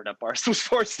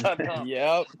store.barstoolsports.com.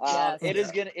 Yep. Yes.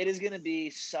 It is gonna be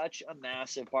such a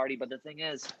massive party, but the thing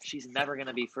is, she's never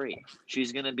gonna be free.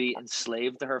 She's gonna be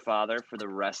enslaved to her father for the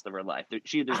rest of her life. There's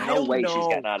I no don't way she's know.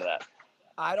 getting out of that.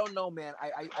 I don't know, man.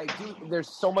 I do. There's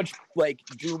so much like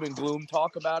doom and gloom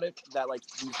talk about it that like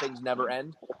these things never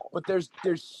end. But there's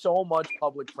so much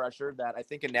public pressure that I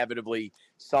think inevitably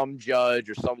some judge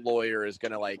or some lawyer is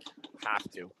gonna like have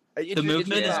to. The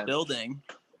movement is just- building.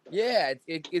 Yeah,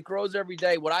 it grows every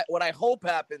day. What I hope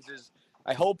happens is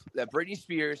I hope that Britney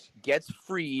Spears gets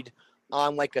freed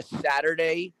on like a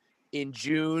Saturday in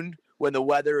June when the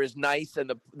weather is nice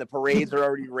and the parades are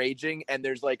already raging and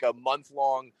there's like a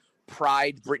month-long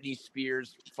Pride Britney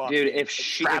Spears fucking Dude,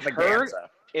 extravaganza.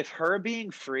 if her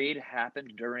being freed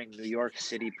happened during New York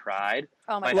City Pride,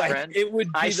 Oh my my God. friend, it would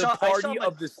be I the saw party my-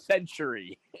 of the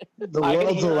century. The I can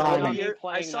world's hear it all alive. year. I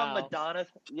Playing saw now. Madonna.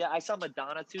 Yeah, I saw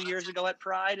Madonna 2 years ago at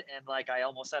Pride, and like I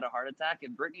almost had a heart attack.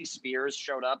 And Britney Spears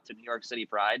showed up to New York City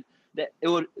Pride. There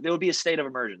would be a state of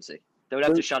emergency. They would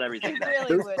have to shut everything down.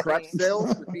 Really those would prep be.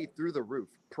 sales would be through the roof.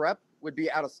 Prep would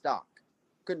be out of stock.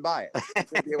 Couldn't buy it.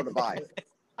 Couldn't be able to buy it.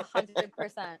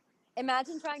 100%.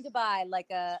 Imagine trying to buy like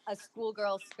a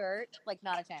schoolgirl skirt. Like,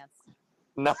 not a chance.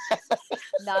 No.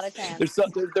 Not a chance.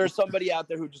 There's somebody out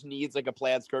there who just needs like a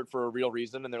plaid skirt for a real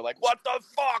reason, and they're like, "What the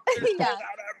fuck? There's Yeah. clothes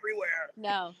out everywhere."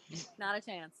 No, not a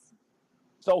chance.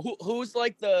 So who's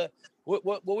like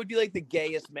what would be like the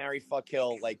gayest marry fuck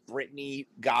kill? Like Britney,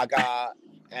 Gaga,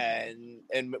 and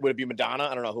would it be Madonna?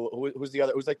 I don't know who's the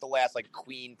other. Who's like the last like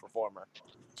Queen performer?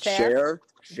 Cher.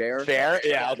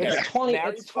 Yeah, okay. It's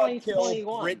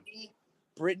 2021.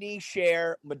 Britney,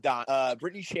 Cher, Madonna.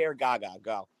 Britney, Cher, Gaga.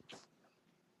 Go.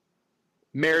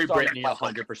 Marry Sorry, Britney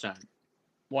 100%.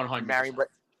 100%. Marry Britney.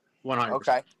 100%.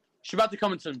 Okay. She's about to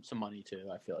come in some money too.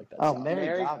 I feel like that's. Oh,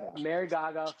 Mary Gaga. Mary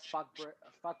Gaga, fuck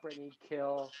Britney,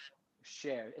 kill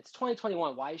Cher. It's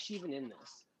 2021. Why is she even in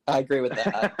this? I agree with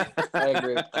that. I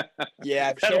agree with that.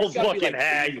 Yeah, Cher's gotta be, like,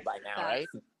 hag by now, right?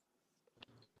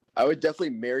 I would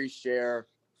definitely marry Cher,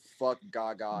 fuck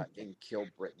Gaga, and kill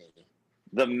Britney.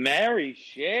 The Mary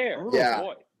Cher. Oh, Yeah.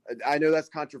 boy. I know that's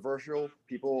controversial.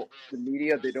 People, the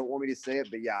media, they don't want me to say it,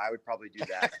 but yeah, I would probably do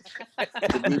that.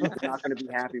 The media's not going to be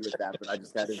happy with that, but I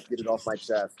just had to get it off my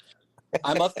chest.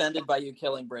 I'm offended by you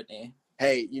killing Britney.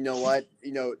 Hey, you know what?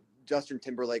 Justin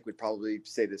Timberlake would probably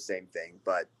say the same thing,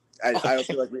 but I don't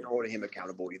feel like we're holding him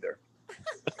accountable either.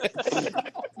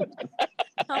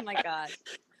 Oh my god.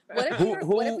 What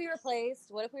if we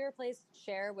replaced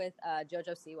Cher with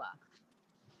JoJo Siwa?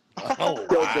 Oh,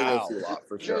 wow.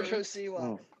 For sure. JoJo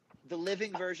Siwa. The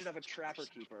living version of a trapper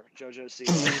keeper, JoJo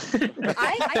Siwa.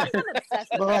 I think I'm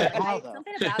obsessed with But her. how, though?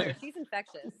 Something about her. She's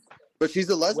infectious. But she's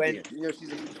a lesbian.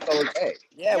 She's a fellow gay.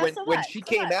 Yeah, Yeah, when she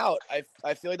came out,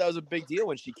 I feel like that was a big deal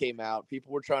when she came out.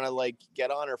 People were trying to like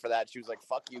get on her for that. She was like,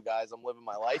 "Fuck you guys, I'm living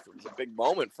my life." It was a big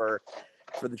moment for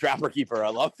the Trapper Keeper. I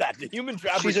love that. The human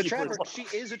Trapper She's a Keeper. trapper. She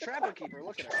is a trapper keeper.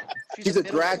 Look at her. She's a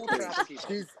middle drag school queen. trapper keeper.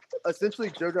 She's essentially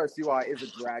JoJo Siwa is a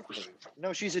drag queen.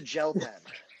 No, she's a gel pen.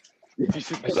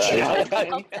 She's a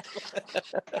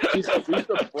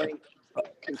Lisa Frank.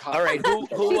 All right, who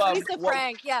She's Lisa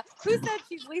Frank. Yeah. Who said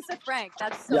she's Lisa Frank?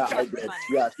 That's so Yeah, I fucking did. funny.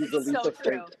 Yeah, she's a Lisa So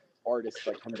Frank true. artist,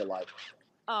 like coming to life.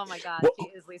 Oh my god, she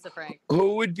is Lisa Frank.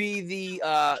 Who would be the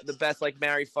best like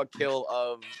marry fuck kill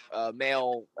of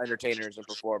male entertainers and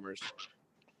performers?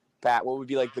 Pat, what would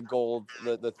be like the gold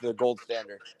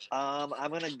standard? I'm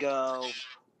gonna go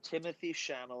Timothy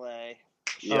Chalamet.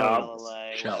 Yeah.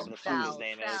 Whatever the fuck his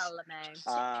name is.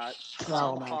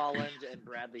 Tom Holland and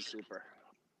Bradley Cooper.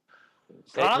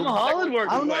 Tom Holland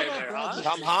worked his way there, Tom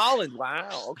huh? Holland, wow,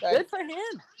 okay. Good for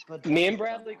him. But me and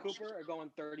Bradley Cooper are going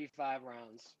 35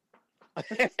 rounds.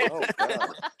 Oh, God.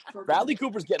 Bradley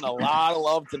Cooper's getting a lot of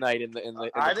love tonight in the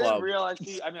I club. didn't realize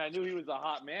I knew he was a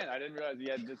hot man. I didn't realize he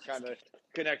had this kind of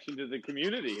connection to the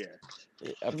community here.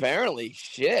 Apparently,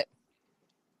 shit.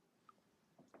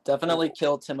 Definitely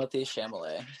kill Timothy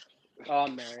Chalamet. Oh,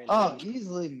 I'm married. Oh,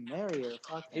 easily marry her.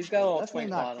 Fuck He's it. got a little Definitely twink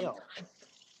not bottom. kill.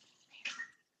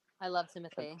 I love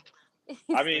Timothy.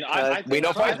 I mean, I think, we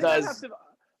know Fight does.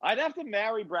 I'd have to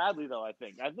marry Bradley, though. I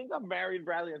think I'm marrying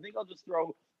Bradley. I think I'll just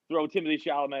throw Timothy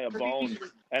Chalamet a bone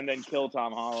and then kill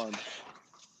Tom Holland.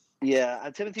 Yeah,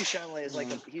 Timothy Chalamet is like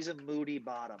he's a moody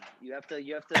bottom. You have to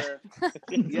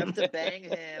bang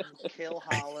him, kill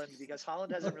Holland because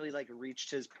Holland hasn't really like reached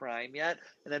his prime yet,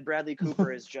 and then Bradley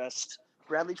Cooper is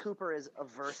a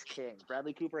verse king.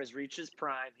 Bradley Cooper has reached his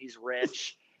prime. He's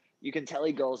rich. You can tell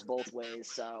he goes both ways.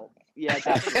 So yeah,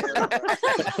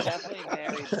 definitely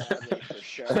marry Bradley for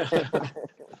sure.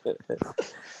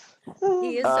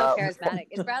 He is so charismatic.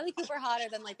 Is Bradley Cooper hotter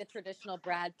than like the traditional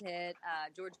Brad Pitt,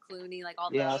 George Clooney, like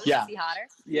all those? Yeah. Is he hotter?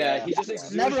 Yeah, he just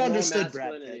exudes Never more understood Brad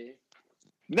masculinity. Pitt.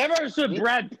 Never understood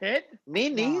Brad Pitt. Me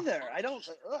neither. I don't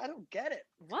get it.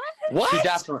 What? She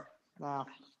definitely. No.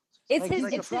 It's Like, his.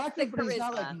 he's It's the attractive, but he's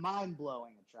not like charisma.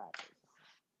 mind-blowing attractive.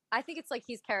 I think it's like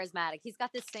he's charismatic. He's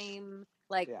got the same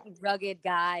like Yeah. rugged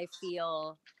guy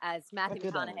feel as Matthew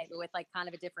good McConaughey, energy. but with like kind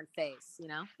of a different face. You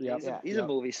know? Yeah, He's a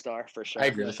movie star for sure. I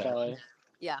agree with that.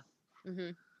 Yeah.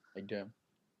 Mhm. I do.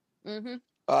 Mhm.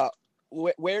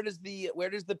 Where does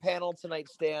the panel tonight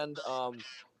stand?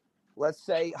 Let's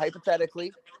say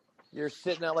hypothetically, you're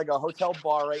sitting at like a hotel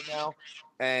bar right now,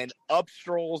 and up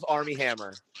strolls Armie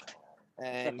Hammer,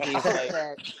 and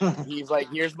he's like,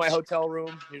 "Here's my hotel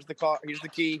room. Here's the car. Here's the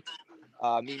key.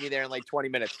 Meet me there in like 20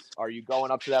 minutes. Are you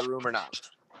going up to that room or not?"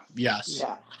 Yes.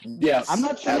 Yeah. Yes. I'm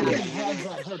not sure he has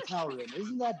that hotel room.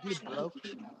 Isn't that dude broke?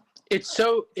 It's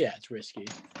it's risky.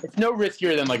 It's no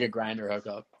riskier than like a grinder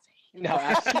hookup. No,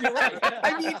 actually, You're right.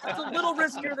 I mean, it's a little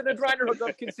riskier than a grinder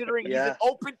hookup considering he's an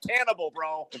open cannibal,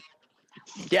 bro.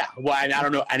 Yeah, well, I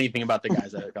don't know anything about the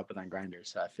guys that hook up with on Grindr,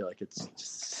 so I feel like it's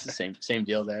just the same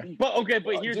deal there. But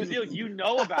here's the deal: you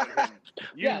know about him.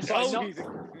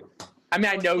 I mean,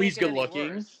 I know he's good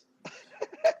looking.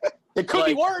 It could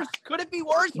be worse. Could it be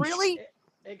worse? Really?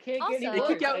 It can't Also,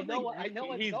 get any worse. I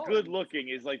know he's it's good looking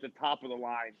is like the top of the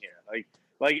line here.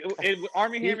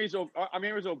 Army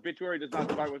Hammer's obituary does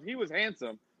not start with he was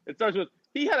handsome. It starts with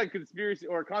he had a conspiracy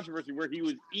or a controversy where he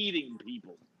was eating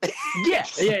people. Yeah.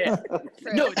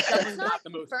 No, it's not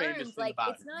the most famous thing like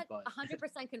about it's not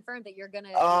 100% confirmed that you're gonna.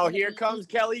 Oh, you're gonna here comes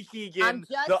Kelly Keegan,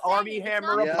 the saying, Army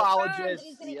Hammer it's not apologist. confirmed that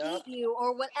he's gonna eat you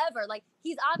or whatever. Like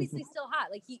he's obviously still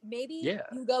hot. Like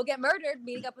you go get murdered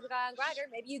meeting up with a guy on Grindr.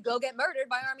 Maybe you go get murdered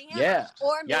by Army Hammer. Yeah.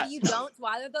 Or maybe you don't. So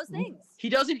either of those things. He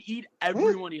doesn't eat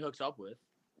everyone he hooks up with.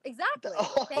 Exactly.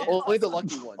 Only the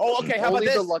lucky ones. Oh, okay. How Only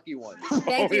about this? the lucky ones.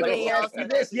 Thank you, Leo.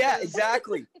 Yeah,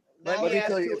 exactly. Let me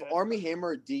tell you, if Army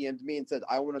Hammer DM'd me and said,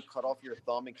 I want to cut off your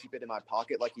thumb and keep it in my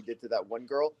pocket like he did to that one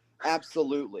girl,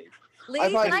 absolutely. Lee,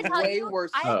 I've can I had tell way you?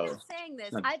 worse. I've been saying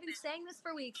this. I've been saying this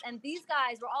for weeks, and these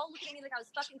guys were all looking at me like I was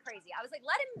fucking crazy. I was like,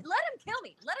 let him kill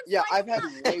me. Let him. Yeah, slice I've me had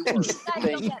up. way worse You guys don't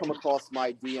things get come it. across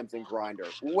my DMs and Grindr.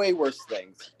 Way worse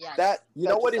things. Yes. That You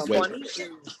know what is just sounds funny? worse.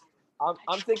 Is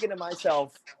I'm thinking to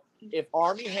myself, if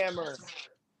Army Hammer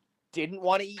didn't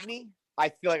want to eat me, I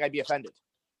feel like I'd be offended.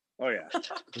 Oh yeah.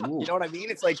 You know what I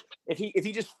mean? It's like if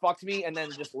he just fucked me and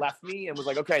then just left me and was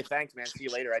like, okay, thanks, man, see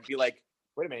you later. I'd be like,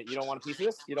 wait a minute, you don't want a piece of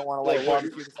this? You don't want to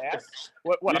barbecue this ass?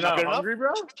 What? You're I'm not good hungry,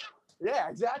 enough? bro? Yeah,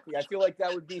 exactly. I feel like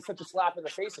that would be such a slap in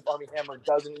the face if Army Hammer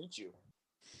doesn't eat you.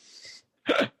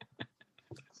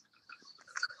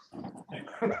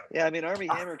 Yeah, I mean Army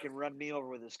Hammer can run me over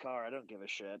with his car. I don't give a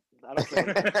shit. I don't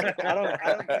care.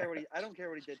 I don't care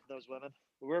what he did to those women.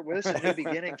 This is a new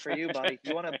beginning for you, buddy.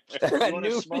 You want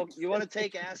to smoke? You want to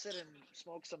take acid and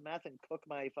smoke some meth and cook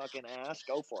my fucking ass?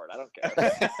 Go for it. I don't care.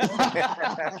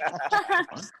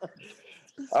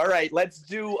 All right, let's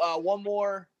do one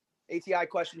more ATI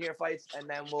question here, Fights, and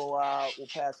then we'll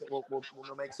pass it. We'll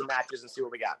make some matches and see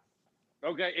what we got.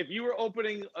 Okay, if you were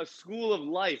opening a school of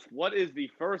life, what is the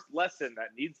first lesson that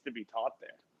needs to be taught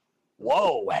there?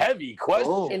 Whoa, heavy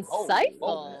question.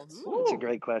 Insightful. That's a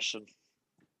great question.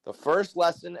 The first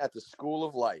lesson at the School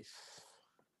of Life.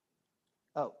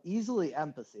 Oh, easily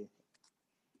empathy.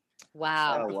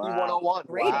 Wow. Empathy 101.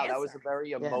 Great Wow, answer. that was a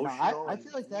very Yeah, emotional. I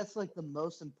feel like that's like the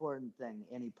most important thing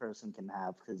any person can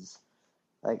have because,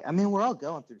 like, I mean, we're all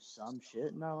going through some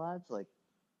shit in our lives. Like,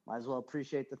 might as well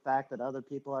appreciate the fact that other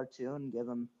people are too and give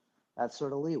them that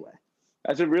sort of leeway.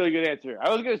 That's a really good answer. I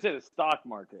was going to say the stock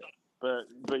market, but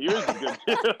yours is good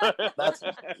too.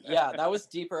 That was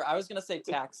deeper. I was gonna say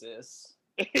taxes.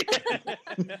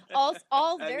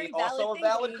 all very valid also a things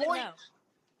valid you need to point. know.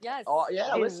 Yes. Oh yeah,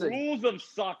 The listen. rules of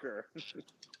soccer.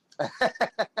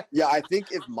 Yeah, I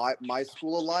think if my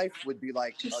school of life would be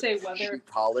like Just a say community whether-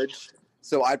 college,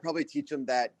 so I'd probably teach them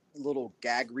that little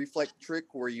gag reflex trick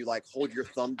where you like hold your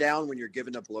thumb down when you're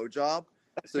giving a blowjob,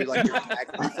 so like your gag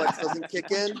reflex doesn't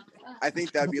kick in. I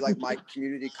think that'd be like my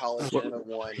community college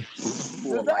 101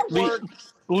 school of life.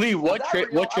 Lee, what trick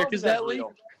is that, Lee?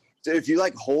 So if you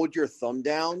like hold your thumb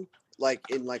down, like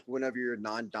in like whenever your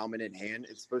non-dominant hand,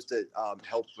 it's supposed to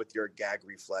help with your gag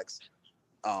reflex,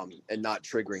 and not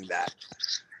triggering that.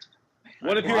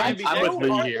 What if you're I'm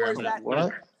with Lee here. Or is that- I'm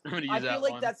gonna use I that feel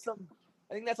like one. that's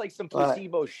I think that's like some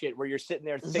placebo shit where you're sitting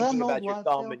there thinking an about old your wives'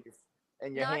 thumb tale?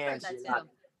 and your No, I've heard hands. that You're too. not-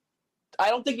 I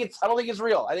don't think it's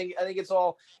real. I think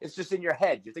it's just in your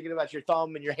head. You're thinking about your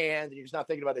thumb and your hand, and you're just not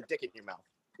thinking about the dick in your mouth.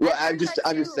 Well, I've I'm heard just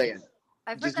that too. saying.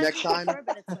 I've heard Just that next time. before,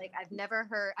 but it's like I've never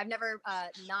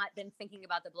not been thinking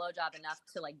about the blowjob enough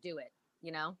to like do it.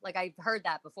 You know, like I've heard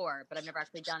that before, but I've never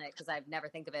actually done it because I've never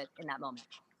think of it in that moment.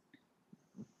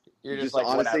 You're Just like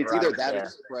honestly, whatever, it's I either don't that or care.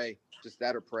 just pray. Just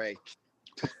that or pray.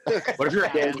 What if your Yeah,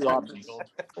 hands it's are awesome. illegal?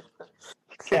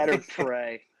 Cat or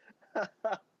pray.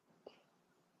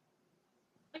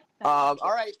 All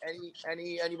right.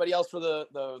 Anybody else for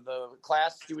the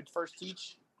class you would first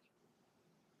teach?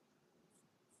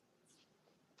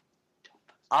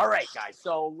 All right, guys.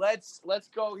 So let's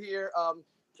go here.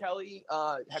 Kelly,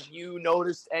 have you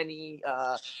noticed any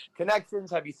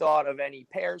connections? Have you thought of any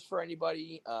pairs for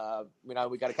anybody?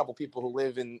 We got a couple people who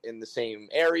live in the same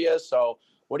area. So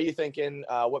what are you thinking?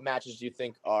 What matches do you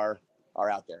think are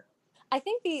out there? I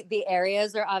think the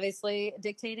areas are obviously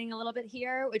dictating a little bit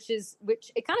here, which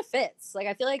it kind of fits. Like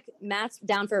I feel like Matt's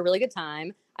down for a really good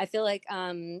time. I feel like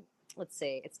let's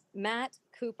see, it's Matt,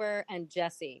 Cooper, and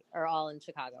Jesse are all in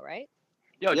Chicago, right?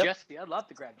 Yo, Yep. Jesse, I'd love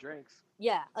to grab drinks.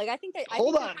 Yeah, like I think they.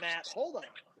 Hold on, Matt. Hold on.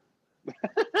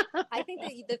 I think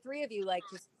that the three of you, like,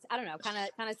 just, I don't know, kind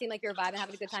of seem like you're vibing,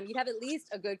 having a good time. You'd have at least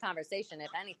a good conversation, if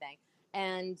anything.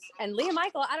 And Lee and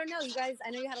Michael, I don't know, you guys,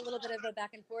 I know you had a little bit of a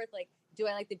back and forth, like, do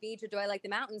I like the beach or do I like the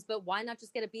mountains? But why not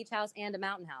just get a beach house and a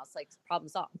mountain house? Like, problem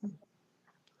solved.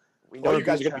 We know you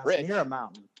guys are gonna be rich. Near a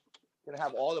mountain. You're gonna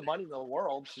have all the money in the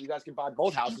world, so you guys can buy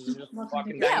both houses and just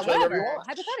fucking Yeah, bang each other wherever you whatever. want.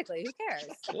 Hypothetically, who cares?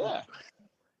 Yeah.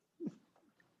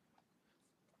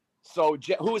 So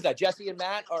who was that? Jesse and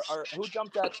Matt, or who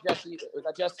jumped at Jesse? Was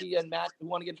that Jesse and Matt who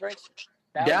want to get drinks?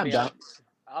 Yeah, I'm down.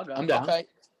 I'll go. I'm down. Okay.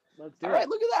 Let's do All it. right,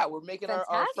 look at that. We're making our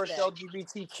first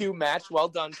LGBTQ match. Well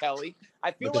done, Kelly.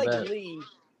 I feel Look like at that.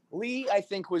 Lee, I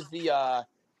think, was the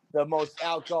most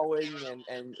outgoing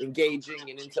and engaging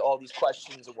and into all these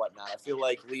questions and whatnot. I feel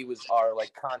like Lee was our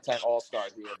like content all-star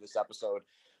here of this episode.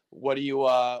 What do you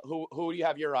who do you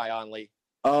have your eye on, Lee?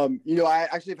 I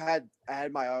actually have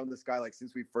had my eye on this guy like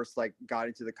since we first like got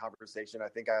into the conversation. I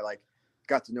think I like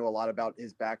got to know a lot about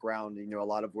his background, a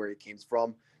lot of where he came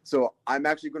from. So I'm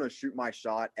actually going to shoot my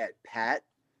shot at Pat.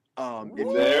 There it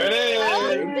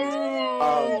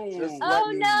is. Just let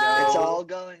me know. It's all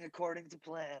going according to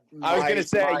plan. I was going to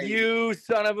say, you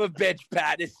son of a bitch,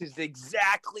 Pat. This is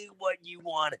exactly what you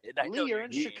wanted. Lee, you're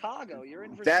in Chicago. You're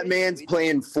in Virginia. That man's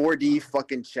playing 4D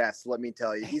fucking chess, let me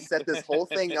tell you. He set this whole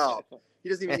thing up. He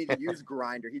doesn't even need to use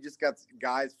Grindr. He just got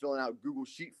guys filling out Google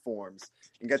Sheet forms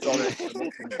and gets all that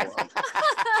information for him.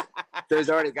 So he's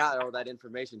already got all that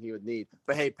information he would need.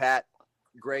 But hey, Pat,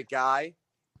 great guy.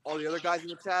 All the other guys in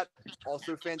the chat,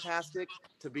 also fantastic.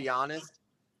 To be honest,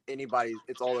 anybody,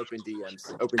 it's all open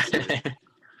DMs, open season.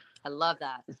 I love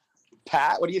that.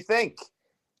 Pat, what do you think?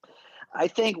 I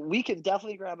think we can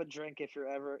definitely grab a drink if you're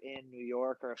ever in New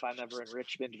York or if I'm ever in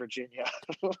Richmond, Virginia.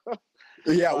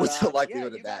 Yeah, But, what's the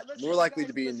likelihood of that? listen, More you likely guys-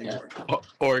 to be in New listen, York.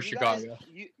 Or you Chicago.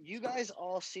 Guys, you guys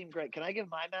all seem great. Can I give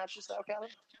my matches now, Kevin?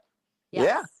 Yes.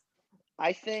 Yeah.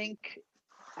 I think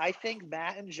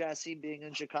Matt and Jesse being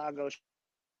in Chicago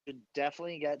should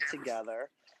definitely get together.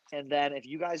 And then if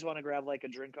you guys want to grab like a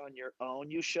drink on your own,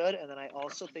 you should. And then I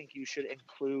also think you should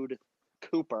include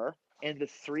Cooper. And the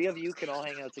three of you can all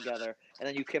hang out together. And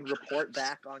then you can report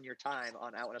back on your time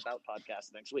on Out and About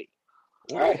podcast next week.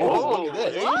 All right, look at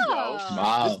this. There you go.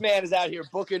 Wow. This man is out here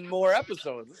booking more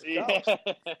episodes. Let's go.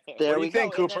 There What do we you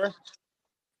think, go. And Cooper?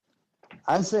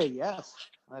 I'd say yes.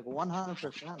 Like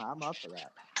 100%. I'm up for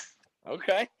that.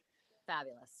 Okay.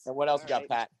 Fabulous. And what else All you got, right.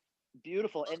 Pat?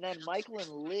 Beautiful. And then Michael and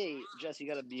Lee, Jess, you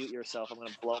got to mute yourself. I'm going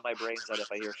to blow my brains out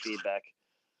if I hear feedback.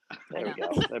 There we go.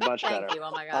 They're much better. Thank you.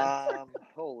 Oh my God.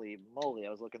 Holy moly. I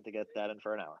was looking to get that in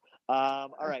for an hour.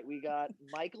 All right. We got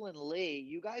Michael and Lee.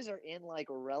 You guys are in like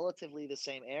relatively the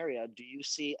same area. Do you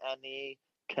see any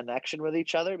connection with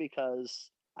each other? Because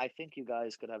I think you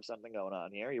guys could have something going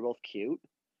on here. You're both cute.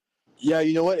 Yeah,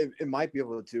 you know what? It might be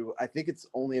able to. I think it's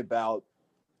only about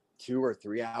 2 or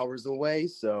 3 hours away.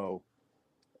 So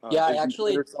Yeah, if I you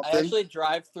actually consider something-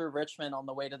 drive through Richmond on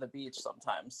the way to the beach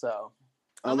sometimes. So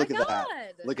Oh, look my at that!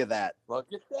 God. Look at that! Look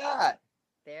at that.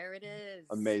 There it is.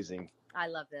 Amazing. I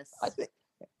love this.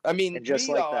 I mean, And just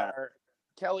we like are, that.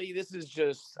 Kelly, this is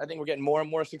just, I think we're getting more and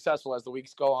more successful as the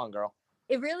weeks go on, girl.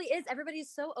 It really is. Everybody's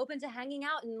so open to hanging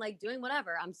out and like doing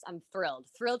whatever. I'm thrilled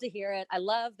to hear it. I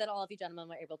love that all of you gentlemen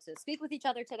were able to speak with each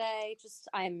other today. Just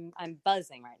I'm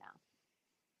buzzing right now.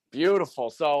 Beautiful.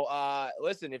 So,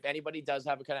 listen, if anybody does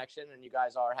have a connection and you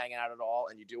guys are hanging out at all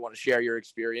and you do want to share your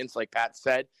experience, like Pat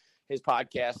said, his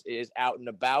podcast is Out and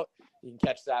About. You can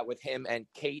catch that with him and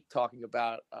Kate talking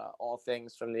about all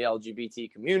things from the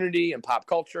LGBT community and pop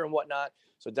culture and whatnot.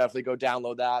 So definitely go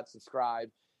download that, subscribe,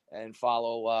 and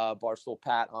follow Barstool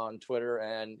Pat on Twitter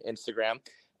and Instagram.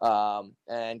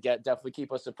 And definitely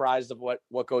keep us apprised of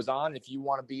what goes on. If you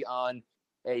want to be on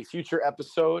a future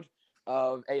episode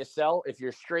of ASL, if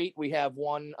you're straight, we have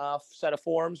one set of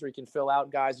forms where you can fill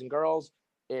out, guys and girls.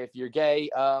 If you're gay,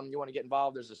 you want to get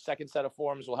involved, there's a second set of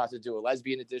forms. We'll have to do a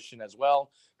lesbian edition as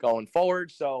well going forward.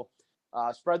 So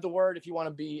spread the word. If you want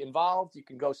to be involved, you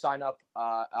can go sign up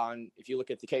if you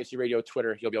look at the KFC Radio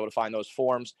Twitter, you'll be able to find those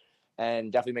forms.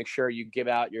 And definitely make sure you give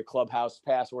out your Clubhouse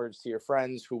passwords to your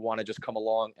friends who want to just come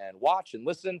along and watch and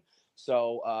listen.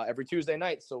 So every Tuesday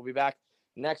night. So we'll be back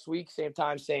next week, same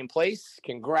time, same place.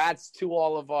 Congrats to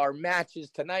all of our matches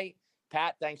tonight.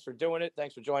 Pat, thanks for doing it.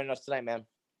 Thanks for joining us tonight, man.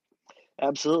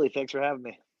 Absolutely. Thanks for having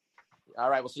me. All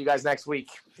right. We'll see you guys next week.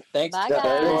 thanks. Bye,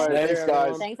 guys. Thanks,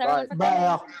 guys. Thanks everyone for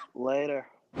Bye. coming. Later.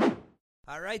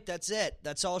 All right, that's it.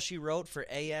 That's all she wrote for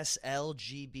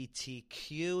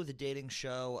ASLGBTQ, the dating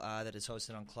show that is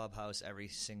hosted on Clubhouse every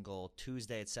single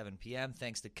Tuesday at 7 p.m.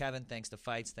 Thanks to Kevin. Thanks to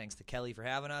Feits. Thanks to Kelly for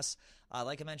having us.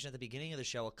 Like I mentioned at the beginning of the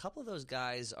show, a couple of those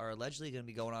guys are allegedly going to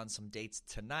be going on some dates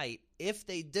tonight. If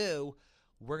they do,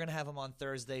 we're going to have them on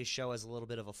Thursday's show as a little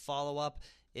bit of a follow-up.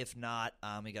 If not,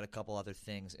 we got a couple other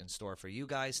things in store for you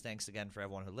guys. Thanks again for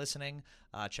everyone who's listening.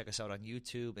 Check us out on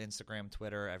YouTube, Instagram,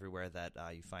 Twitter, everywhere that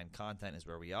you find content is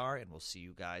where we are, and we'll see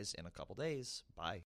you guys in a couple days. Bye.